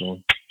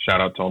International. Shout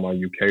out to all my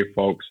UK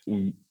folks.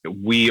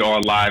 We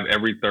are live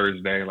every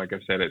Thursday, like I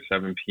said, at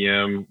 7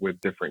 p.m. with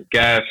different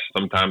guests.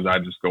 Sometimes I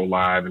just go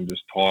live and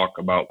just talk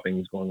about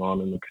things going on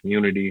in the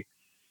community.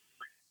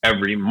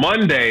 Every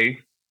Monday,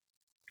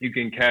 you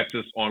can catch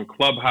us on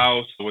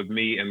Clubhouse with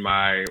me and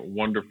my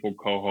wonderful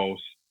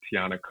co-host,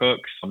 Tiana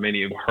Cooks.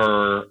 Many of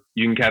her,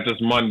 you can catch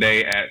us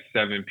Monday at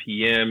 7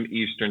 p.m.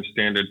 Eastern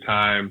Standard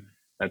Time.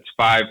 That's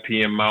 5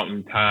 p.m.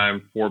 Mountain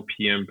Time, 4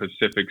 p.m.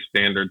 Pacific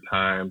Standard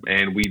Time.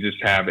 And we just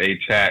have a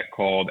chat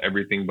called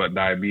Everything But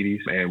Diabetes,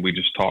 and we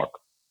just talk.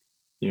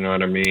 You know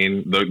what I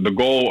mean? The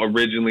goal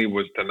originally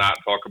was to not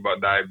talk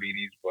about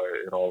diabetes, but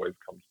it always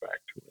comes back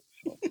to it.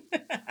 So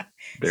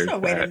there's no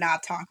way to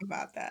not talk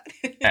about that.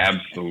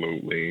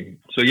 Absolutely.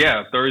 So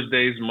yeah,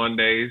 Thursdays,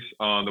 Mondays,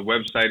 the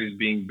website is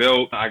being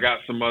built. I got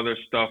some other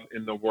stuff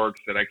in the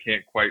works that I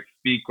can't quite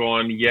speak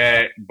on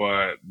yet,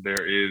 but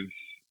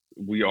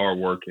we are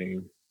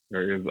working.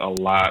 There is a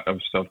lot of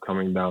stuff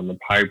coming down the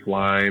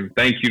pipeline.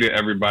 Thank you to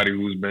everybody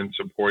who's been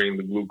supporting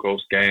the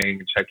Glucose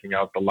Gang, checking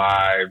out the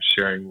live,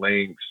 sharing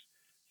links,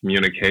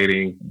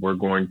 communicating. We're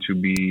going to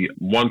be,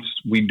 once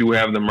we do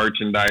have the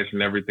merchandise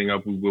and everything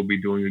up, we will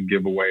be doing a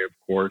giveaway, of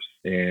course.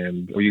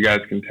 And you guys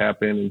can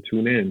tap in and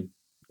tune in.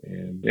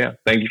 And yeah,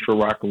 thank you for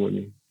rocking with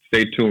me.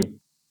 Stay tuned.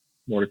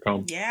 More to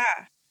come. Yeah.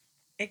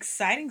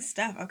 Exciting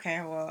stuff. Okay,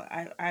 well,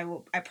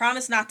 I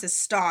promise not to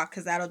stalk,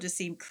 because that'll just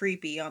seem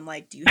creepy. On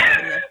like, do you have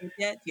any updates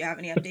yet? Do you have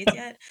any updates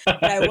yet?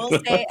 But I will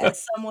say,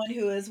 as someone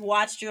who has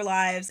watched your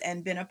lives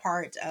and been a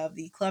part of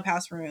the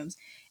Clubhouse rooms,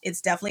 it's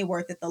definitely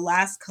worth it. The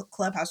last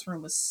Clubhouse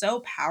room was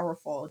so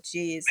powerful.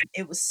 Jeez,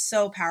 it was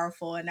so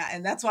powerful, and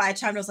that's why I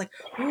chimed in. I was like,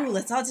 "Ooh,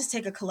 let's all just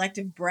take a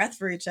collective breath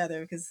for each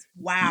other," because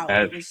wow,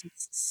 it was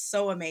just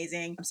so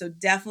amazing. So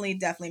definitely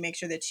make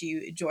sure that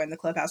you join the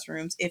Clubhouse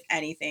rooms. If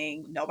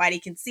anything, nobody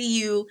can see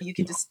you. You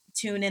can just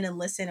tune in and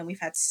listen. And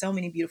we've had so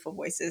many beautiful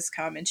voices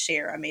come and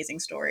share amazing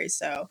stories.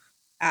 So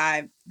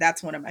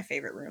that's one of my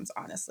favorite rooms,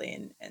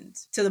 honestly, and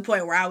to the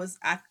point where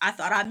I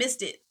thought I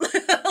missed it.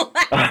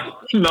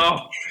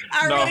 No,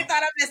 I really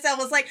thought I missed it. I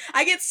was like,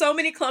 I get so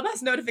many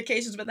Clubhouse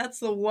notifications, but that's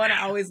the one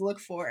I always look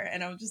for,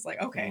 and I'm just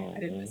like, okay, I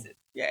didn't miss it.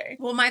 Yay!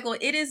 Well, Michael,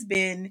 it has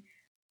been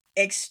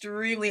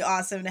extremely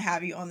awesome to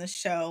have you on the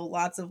show.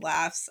 Lots of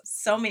laughs.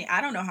 So many.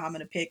 I don't know how I'm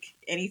gonna pick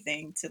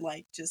anything to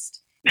like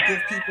just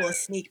give people a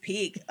sneak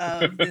peek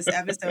of this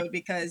episode,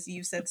 because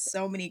you've said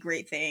so many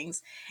great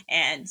things,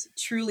 and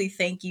truly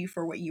thank you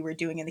for what you were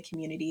doing in the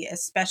community,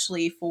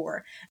 especially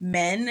for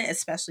men,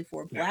 especially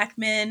for Black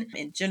men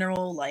in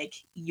general. Like,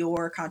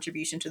 your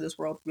contribution to this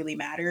world really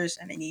matters,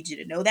 and I need you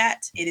to know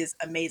that. It is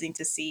amazing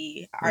to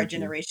see our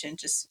generation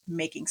just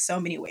making so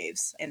many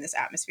waves in this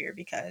atmosphere,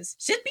 because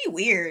shit be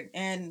weird,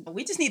 and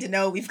we just need to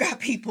know we've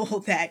got people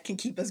that can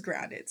keep us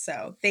grounded.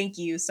 So thank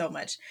you so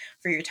much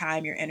for your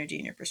time, your energy,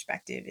 and your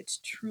perspective. It's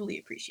truly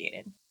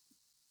appreciated.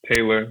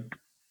 Taylor,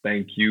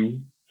 thank you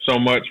so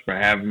much for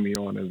having me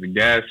on as a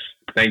guest.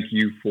 Thank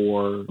you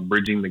for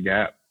bridging the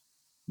gap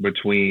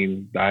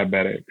between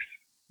diabetics.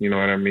 You know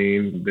what I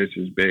mean? This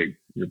is big.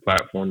 Your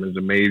platform is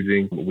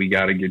amazing. We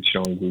got to get you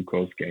on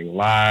Glucose Gang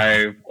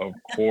Live, of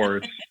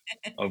course.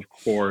 Of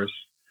course.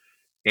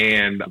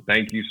 And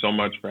thank you so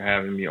much for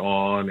having me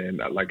on.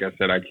 And like I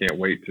said, I can't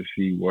wait to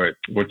see what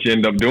you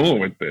end up doing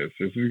with this.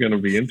 This is going to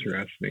be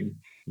interesting.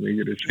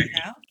 Eager to see.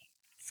 Yeah.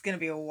 It's going to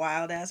be a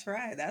wild ass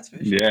ride. That's for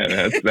sure.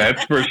 Yeah,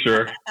 that's for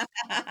sure.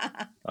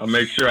 I'll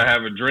make sure I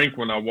have a drink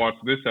when I watch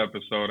this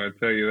episode. I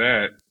tell you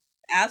that.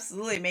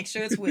 Absolutely. Make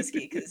sure it's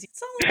whiskey because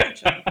it's a little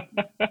chilly.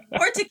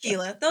 Or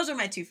tequila. Those are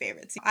my two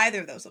favorites.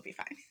 Either of those will be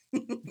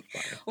fine.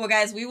 Well,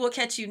 guys, we will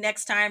catch you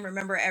next time.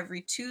 Remember,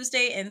 every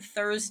Tuesday and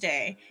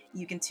Thursday,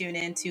 you can tune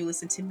in to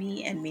listen to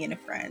me and a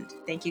friend.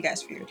 Thank you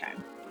guys for your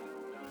time.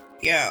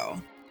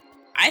 Yo,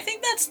 I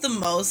think that's the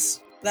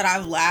most that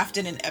I've laughed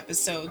in an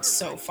episode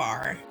so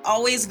far.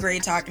 Always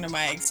great talking to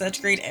Mike.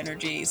 Such great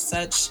energy,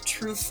 such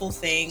truthful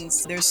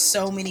things. There's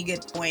so many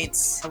good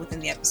points within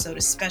the episode,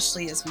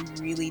 especially as we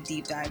really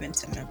deep dive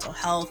into mental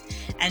health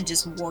and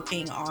just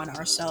working on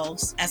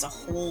ourselves as a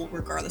whole,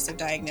 regardless of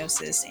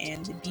diagnosis,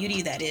 and the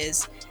beauty that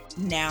is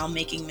now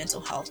making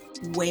mental health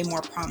way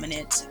more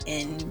prominent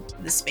in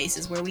the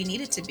spaces where we need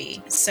it to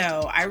be.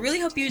 So I really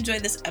hope you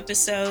enjoyed this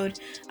episode.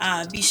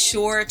 Be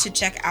sure to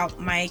check out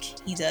Mike.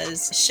 He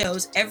does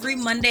shows every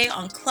Monday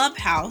on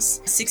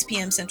Clubhouse, 6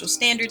 p.m. Central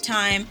Standard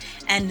Time.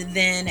 And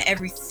then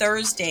every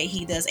Thursday,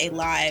 he does a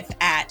live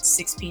at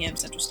 6 p.m.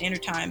 Central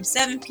Standard Time,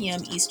 7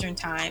 p.m. Eastern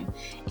Time.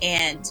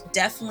 And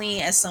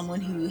definitely, as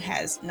someone who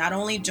has not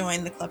only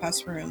joined the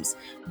Clubhouse rooms,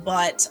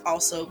 but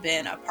also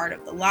been a part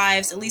of the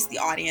lives, at least the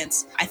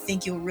audience, I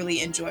think you'll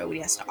really enjoy what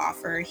he has to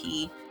offer.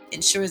 He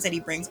ensures that he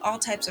brings all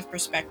types of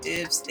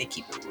perspectives. They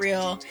keep it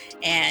real.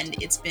 And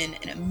it's been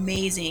an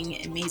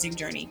amazing, amazing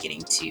journey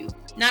getting to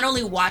not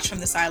only watch from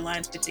the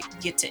sidelines, but to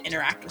get to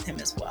interact with him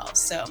as well.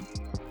 So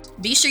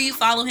be sure you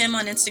follow him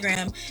on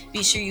Instagram.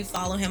 Be sure you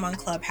follow him on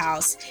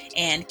Clubhouse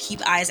and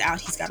keep eyes out.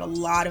 He's got a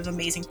lot of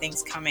amazing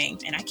things coming,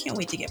 and I can't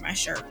wait to get my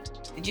shirt.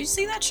 Did you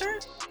see that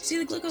shirt? See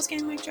the Glucose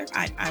Gang Mike shirt?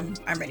 I'm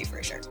ready for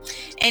a shirt.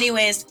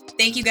 Anyways,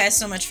 thank you guys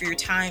so much for your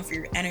time, for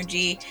your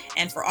energy,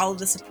 and for all of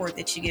the support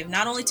that you give,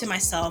 not only to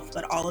myself,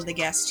 but all of the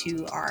guests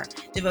who are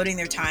devoting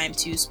their time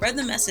to spread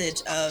the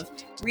message of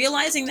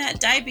realizing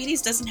that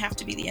diabetes doesn't have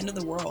to be the end of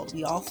the world.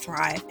 We all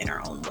thrive in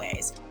our own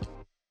ways.